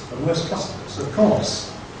peaks are the worst clusters. So of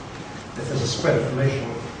course, if there's a spread of formation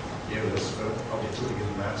years for objects of a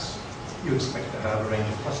given mass, you expect to have a range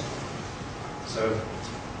of clustering. So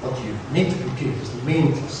what you need to compute is the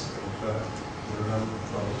mean clustering for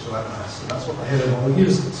objects of that mass, and that's what the Halo model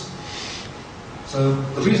uses. So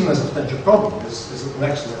the reason there's a potential problem is at the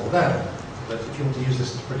next level down, that if you want to use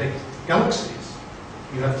this to predict galaxies,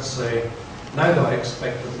 you have to say, now do I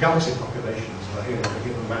expect that the galaxy populations of a Halo of a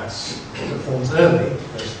given mass that forms early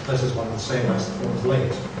versus one of the same mass that forms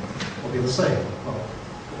late will be the same? Well,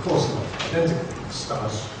 of course not identical.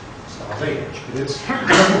 Stars age, but it's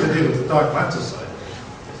nothing to do with the dark matter side.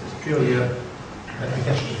 It's purely a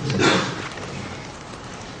question of physics.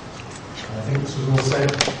 And I think this was all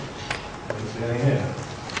said here.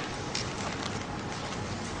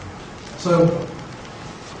 So,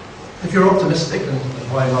 if you're optimistic, and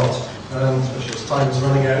why not, especially as time is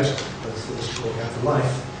running out for this talk after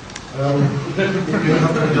life, you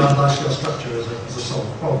have to regard large-scale structure as a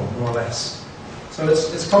solved problem, more or less. So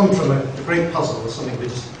it's come from a great puzzle, or something we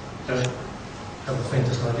just don't have the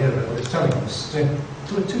faintest idea about what it's telling us, to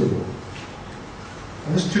a tool.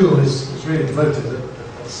 And this tool is really devoted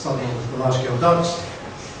at studying the large-scale dark stuff.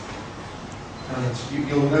 And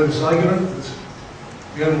you'll know this argument that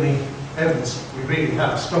the only evidence we really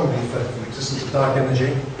have strongly for the existence of dark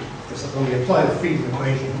energy is that when we apply the Friedmann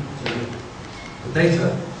equation to the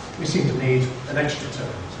data, we seem to need an extra term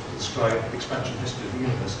to describe the expansion history of the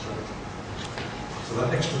universe. So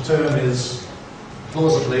that extra term is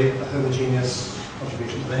plausibly a homogeneous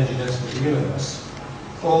contribution to the energy density of the universe.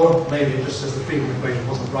 Or maybe it just says the Friedmann equation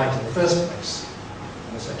wasn't right in the first place,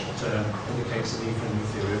 and this extra term indicates the need for a new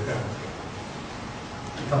theory of gravity.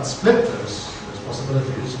 You can't split those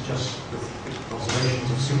possibilities just with observations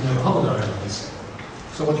of supernova Hubble diagrams.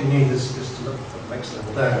 So what you need is to look at the next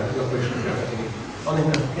level down at the operation of gravity on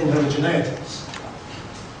inhomogeneities.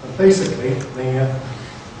 And basically, the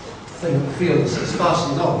thing that the field is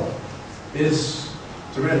fastened on is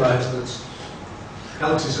to realise that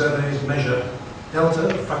galaxy surveys measure delta,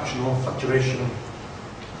 the fractional fluctuation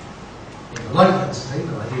in the light density,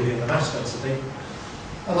 but ideally in the mass density,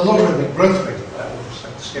 and the logarithmic growth rate of that with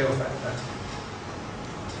respect to scale factor.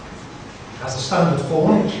 It has a standard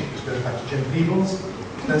form, which goes back to Jim Peebles,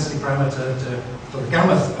 density parameter for the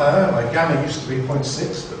gamma power, where gamma used to be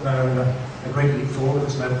 0.6, but now in a great leap forward,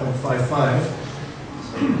 it's now 0.55.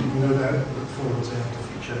 So no doubt look forward to the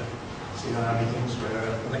future, see how meetings where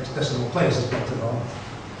the next decimal place is plotted on.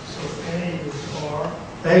 So A is R.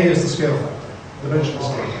 A is the scale factor, the dimensional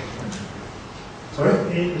scale factor. Sorry?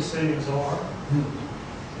 A is the same as R.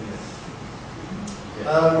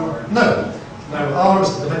 No. No, R is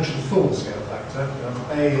the dimension full scale factor.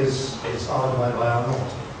 A is R divided by R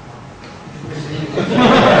naught.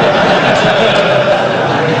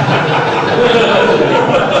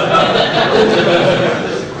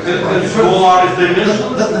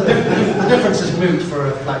 The difference is moot for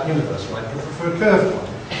a flat universe, right? But for a curved one,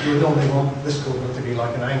 you would only want this coordinate to be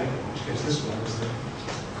like an angle, in which case this one is the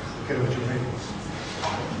curvature radius.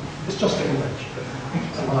 It's just a convention,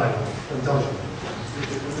 but alive, indulgent.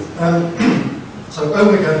 So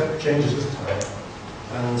omega changes with time,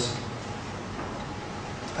 and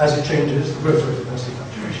as it changes, the growth rate of density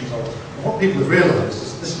fluctuations alter. And what people have realised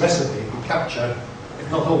is that this recipe can capture, if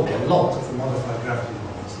not all, a lot of the modified gravity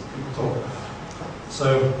models that people talk about.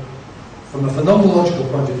 So, from a phenomenological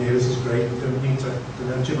point of view, this is great. You don't need to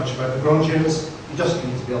know too much about the Lagrangians. You just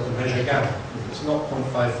need to be able to measure gamma. If it's not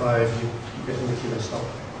 0.55, you get in the queue and stop.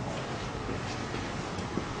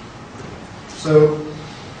 So,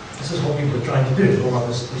 this is what people are trying to do. Well,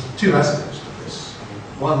 there's two aspects to this.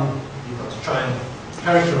 One, you've got to try and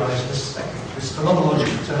characterize this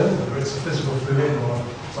phenomenological term, whether it's a physical fluid or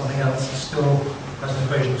something else, it still has an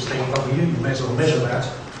equation of state W. You may as well measure that,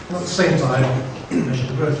 and at the same time, measure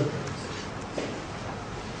the growth rate.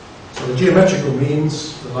 So the geometrical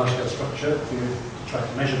means, the large-scale structure, to try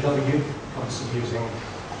to measure W, comes from using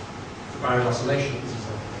the baryon oscillation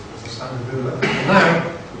as a standard ruler. And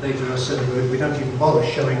now, the data are so good, we don't even bother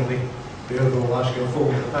showing the overall large-scale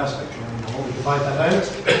form of the power spectrum anymore. We divide that out,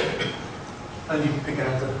 and you can pick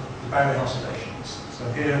out the baryon oscillations. So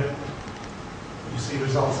here, you see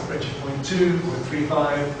results at redshift 0.2,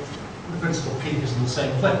 0.35. The principal peak is in the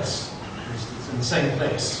same place. It's in the same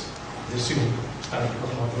place the assumed standard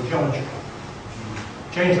cosmological geometry.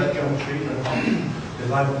 Change that geometry, and the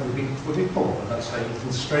alignment would be poor, and that's how you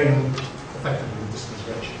constrain effectively the distance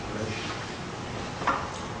redshift relation.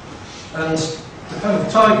 And the kind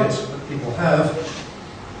of target that people have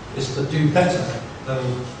is to do better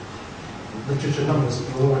than literature numbers that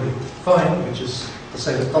you already find, which is to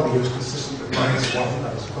say that W is consistent with -1,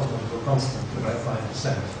 that is a cosmological constant of about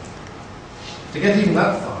 5%. To get even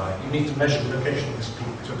that far, you need to measure the location of this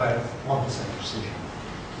peak to about 1% precision.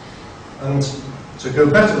 And to go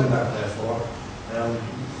better than that, therefore,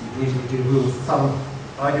 you need to do rule of thumb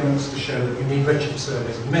arguments to show that you need redshift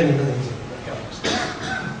surveys of many millions of galaxies.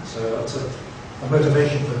 So that's a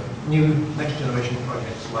motivation for new next generation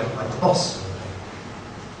projects like the BOSS survey.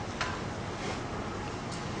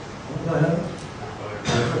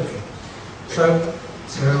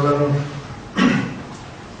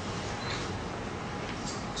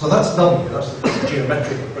 So that's W, that's the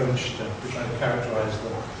geometric approach to trying to characterize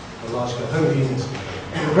the large-scale homogeneous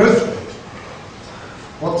the growth rate.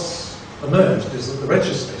 What's emerged is that the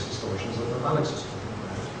redshift space distortions that Alex is talking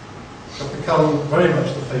about have become very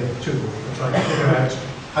much the favourite tool for trying to figure out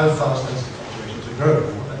how fast density fluctuations are growing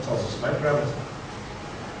and what that tells us about gravity.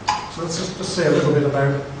 So let's just say a little bit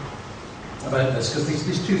about this, because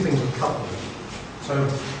these two things are coupled. So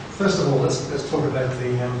first of all, let's talk about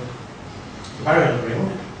the baryon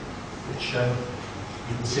ring, which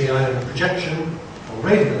you can see either in projection or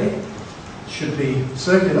radially. It should be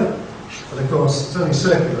circular, but of course it's only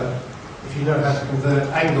circular if you know how to convert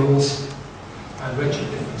angles and redshift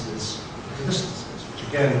differences into distances, which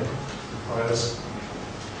again requires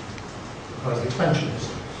the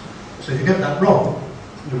expansionism. So if you get that wrong,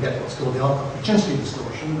 you'll get what's called the Alcott-Paczynski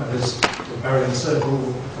distortion, that is, the baryon circle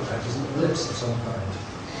will come out as an ellipse of some kind.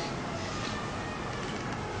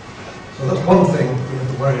 So that's one thing we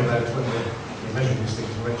have to worry about when we're measuring these things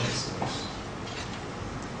in redshift space.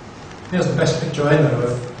 Here's the best picture I know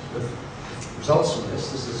of results from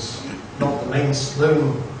this. This is not the main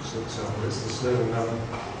Sloan example, it's the Sloan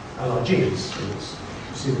LRGs. So you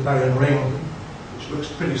see the baryon ring, which looks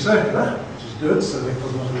pretty circular, which is good, so the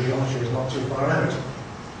cosmological geometry is not too far out.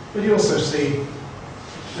 But you also see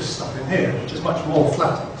this stuff in here, which is much more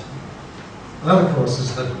flattened. And that, of course,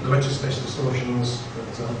 is the redshift space distortions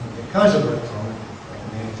that Kaiser worked on in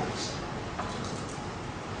the 80s.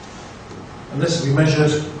 And this we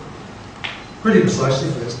measured pretty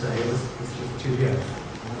precisely for its day with 2DF.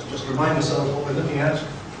 Let's just remind ourselves what we're looking at.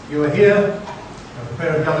 You are here, you have a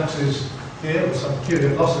pair of galaxies here with some peculiar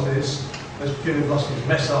velocities. Those peculiar velocities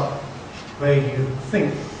mess up where you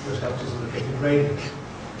think those galaxies are located radially.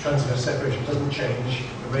 Transverse separation doesn't change,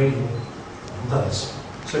 the radial does.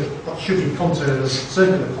 So what should be contours,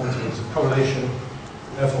 circular contours of correlation,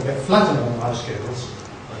 therefore get flattened on large scales,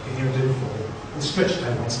 like you here did before, and stretched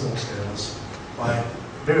out on small scales by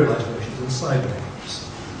virialized versions and side waves.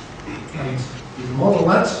 And you can model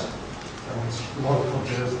that, and the model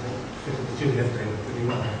contours fit the 2DF data pretty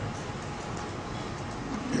well.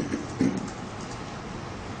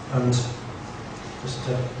 And just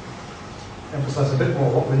to emphasize a bit more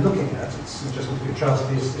what we're looking at, it's interesting to contrast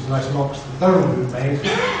these nice mocks that Durham group made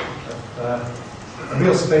of a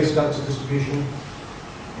real space galaxy distribution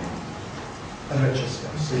and redshift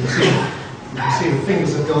space. So you can see the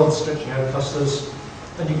fingers of God stretching out clusters,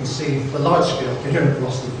 and you can see the large scale coherent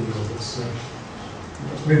velocity field that's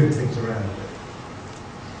moving things around a bit.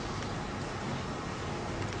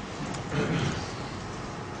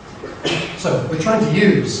 So we're trying to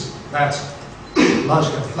use that large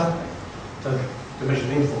scale flattening to measure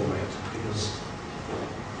the infall rate, because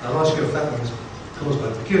large scale flattening is caused by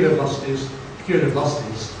peculiar velocities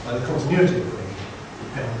by the continuity of the thing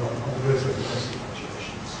depend on the growth rate of density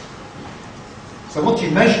fluctuations. So what you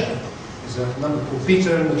measure is a number called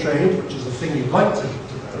beta in the trade, which is the thing you'd like to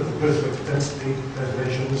know, the growth rate of density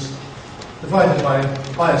perturbations, divided by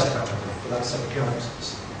the bias parameter for that set of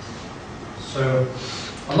galaxies. So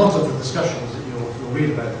a lot of the discussions that you'll read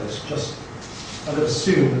about this just I would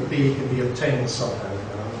assume that B can be obtained somehow.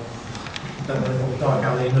 Don't know, dark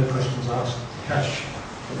alley, no questions asked, cash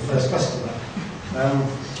for the first customer.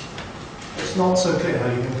 It's not so clear how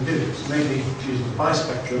you're going to do this. Maybe using the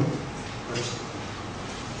bispectrum, but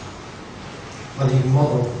whether you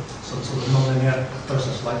model some sort of nonlinear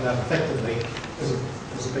process like that effectively is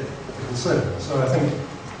a bit of a concern. So I think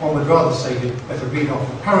one would rather say you'd better read off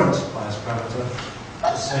the current bias parameter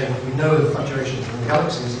to say we know the fluctuations in the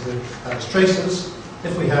galaxies are as tracers.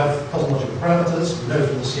 If we have cosmological parameters, we know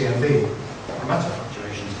from the CMB the matter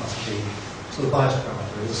fluctuations must be, so the bias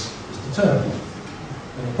parameter is determined.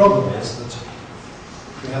 And the problem is that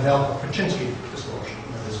we have the Alcott-Paczynski distortion,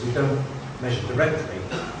 that is, we don't measure directly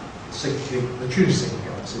the true single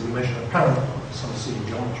galaxy. We measure a parallel of some C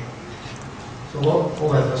geometry. So all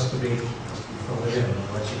that has to be filled in,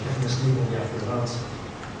 otherwise you're getting misleading the accurate answer.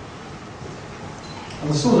 And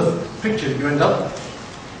the sort of picture you end up with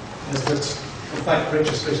is that, in fact,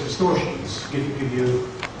 richer space distortions give you,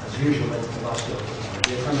 as usual, in the last a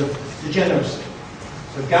kind of degeneracy.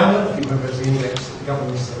 So gamma, if you remember, is the index that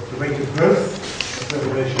governs the rate of growth of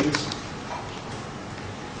perturbations.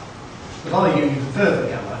 The value you infer for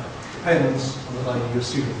gamma depends on the value you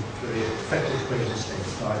assume for the effective equation state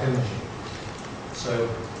of dark energy. So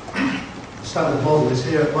the standard model is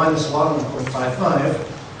here at -1 and 0.55.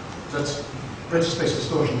 That richer space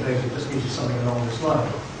distortion data just gives you something along this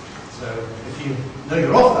line. So if you know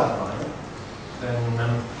you're off that line,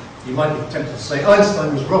 then you might be tempted to say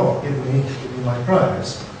Einstein was wrong, give me my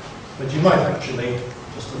prize. But you might actually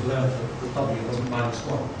just have learned that the W wasn't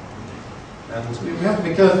 -1. And we have to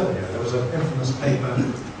be careful here. There was an infamous paper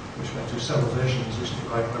which went through several versions recently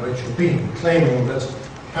by Rachel Bean, claiming that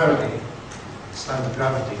apparently standard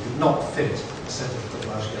gravity did not fit a set of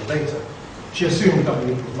large-scale data. She assumed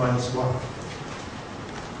W was -1.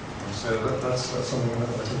 And so that's something that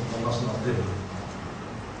I think one must not do.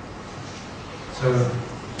 So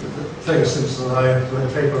David Simpson and I wrote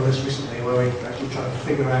a paper on this recently where we actually tried to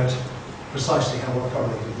figure out precisely how well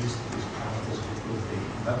correlated these parameters would be.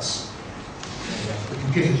 That's the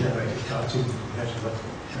computer-generated cartoon compared to the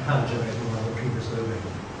hand-generated one on the previous survey.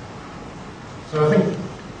 So I think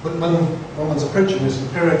when one's approaching this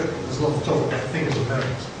empirically, there's a lot of talk about figures of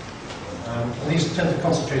merit. And these tend to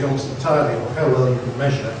concentrate almost entirely on how well you can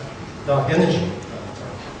measure dark energy,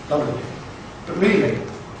 W. But really,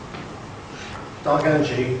 dark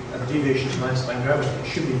energy and deviations from Einstein gravity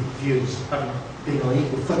should be viewed as having been on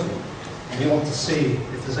equal footing. And you want to see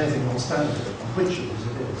if there's anything non-standard on which of these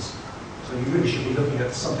it is. So you really should be looking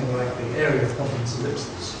at something like the area of confidence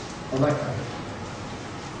ellipses, on that kind of thing.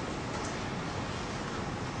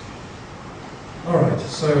 Alright,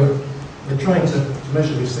 so we're trying to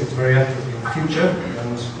measure these things very accurately in the future,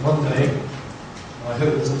 and one day, I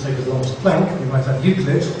hope it doesn't take as long as Planck, we might have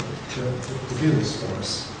Euclid to do this for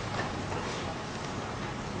us.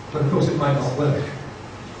 But of course it might not work.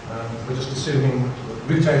 We're just assuming that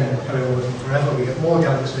root n will carry on working forever, we get more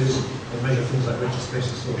galaxies, and measure things like richer space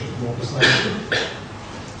distortion more precisely.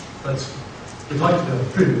 But we'd like to be able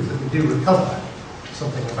to prove that we do recover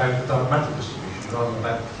something about the dark matter distribution rather than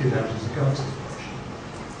about the peculiarities of galaxy formation.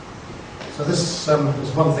 So this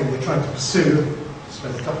is one thing we're trying to pursue.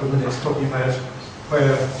 Spend a couple of minutes talking about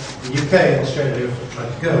where the UK and Australia have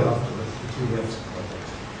tried to go after the 2 years project.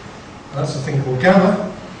 And that's a thing called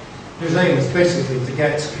gamma, whose aim is basically to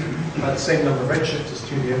get about the same number of redshifts as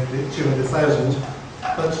 200,000,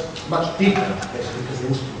 but much deeper, basically, because the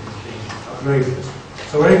instrument is being upgraded.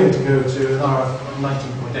 So we're aiming to go to an R of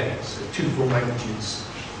 19.8, so 2 full magnitudes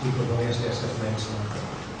equal to the SDSF max.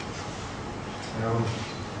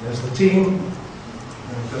 There's the team,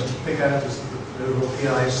 and just to pick out is the overall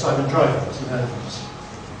PI is Simon Driver, St Andrews.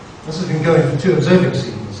 This has been going for 2 observing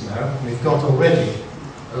seasons now, and we've got already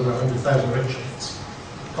over 100,000 redshifts,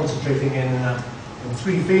 concentrating in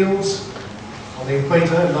 3 fields on the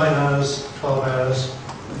equator, 9 hours, 12 hours,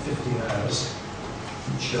 and 15 hours,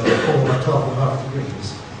 which are all about 12.5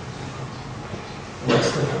 degrees. And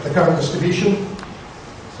that's the current distribution.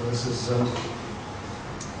 So this is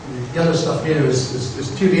the yellow stuff here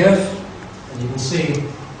is 2DF, and you can see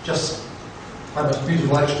just how much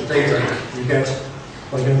beautiful extra data you get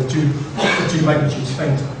by going the two magnitudes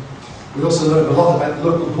fainter. We also learned a lot about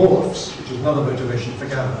local dwarfs, which is another motivation for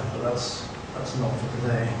gamma, but that's not for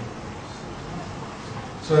today.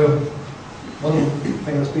 So one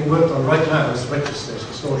thing that's being worked on right now is richer space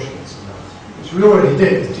distortions, which we already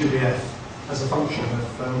did with 2DF as a function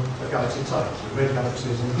of galaxy type. So red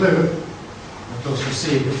galaxies in blue. And of course you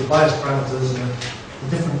see with the bias parameters and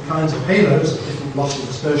the different kinds of halos, different lossy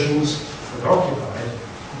dispersions that are occupied,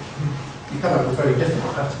 you come up with very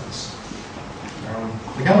different patterns.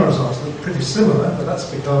 The gamma results look pretty similar, but that's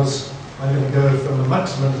because I'm going to go from a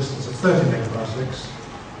maximum distance of 30 megaparsecs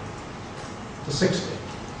to 60.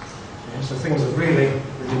 Okay, so things have really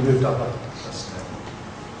moved up that step.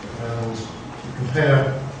 And you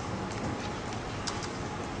compare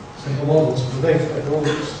simple models for the data, it all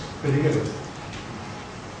looks pretty good.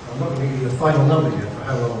 I'm not going to give you the final number yet for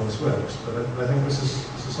how well this works, but I think this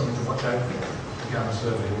is something to watch out for. The gamma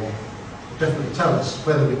survey will definitely tell us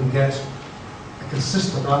whether we can get a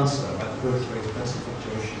consistent answer about the growth rate of density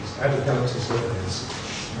fluctuations out of galaxy surveys,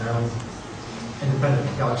 independent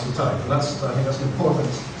of galaxy type. And I think that's an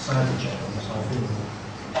important sanity check on this whole thing.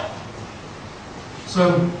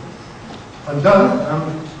 So I'm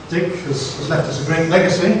done. Dick has left us a great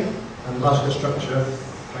legacy. And Glasgow structure,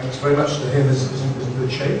 thanks very much to him, is in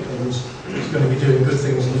good shape and is going to be doing good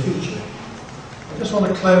things in the future. I just want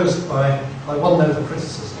to close by one note of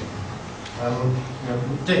criticism.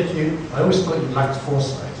 Dick, I always thought you lacked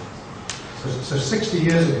foresight. So 60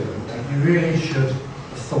 years ago, you really should have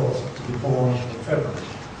thought to be born in February.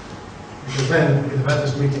 Because then we'd have had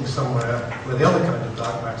this meeting somewhere where the other kind of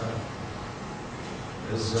dark matter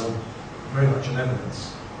is very much in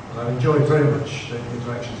evidence. And I've enjoyed very much the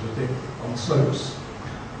interactions with Dick on the slopes.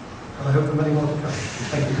 And I hope there are many more to come.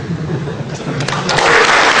 Thank you.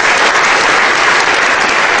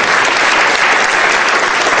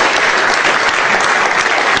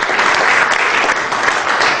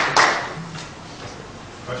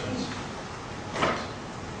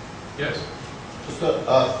 Yes. Just a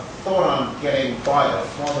thought on getting bias.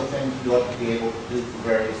 One of the things you ought to be able to do for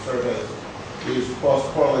various surveys is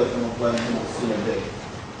cross-correlate them with lensing with CMB.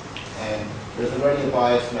 And there's already a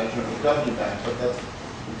bias measure of WMAP, but that's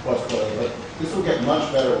cross-correlated. But this will get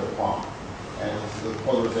much better with POM and the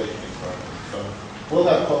polarization experiment. So we'll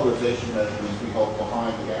have polarization measurements, we hope,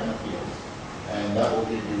 behind the gamma field. And that will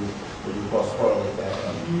give you, when you cross-correlate that.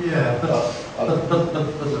 Yeah, but look,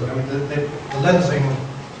 I mean, the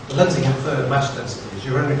lensing inferred mass densities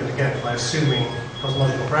you're only going to get by assuming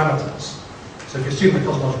cosmological parameters. So if you assume the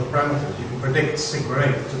cosmological parameters, you can predict sigma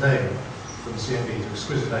 8 today from CMB to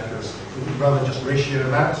exquisite accuracy. Would you rather just ratio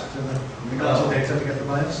that to the data to get the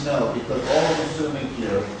bias? No, because all I'm assuming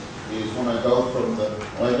here is when I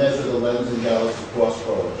measure the lensing galaxy cross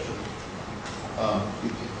correlation,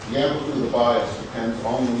 the amplitude of the bias depends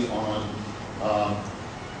only on,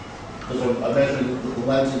 because I'm measuring the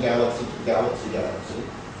lensing galaxy to galaxy,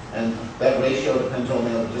 and that ratio depends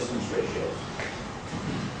only on the distance ratios,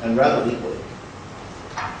 and rather equally.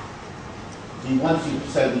 Once you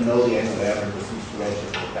said you know the angular average distance ratio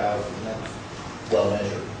for 1,000, that's well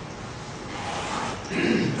measured.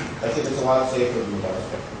 I think it's a lot safer than the bias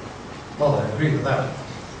spectrum. Well, I agree with that.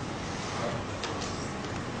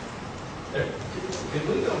 Could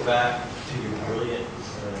we go back to your brilliant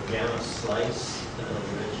gamma slice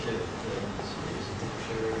redshift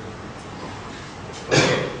picture?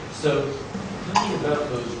 Okay, so thinking about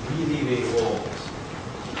those really big holes.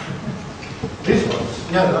 These ones?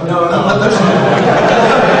 Yeah, those are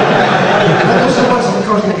the ones that are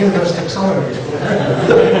causing the universe taxonomy.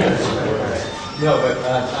 No, but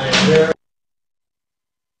they're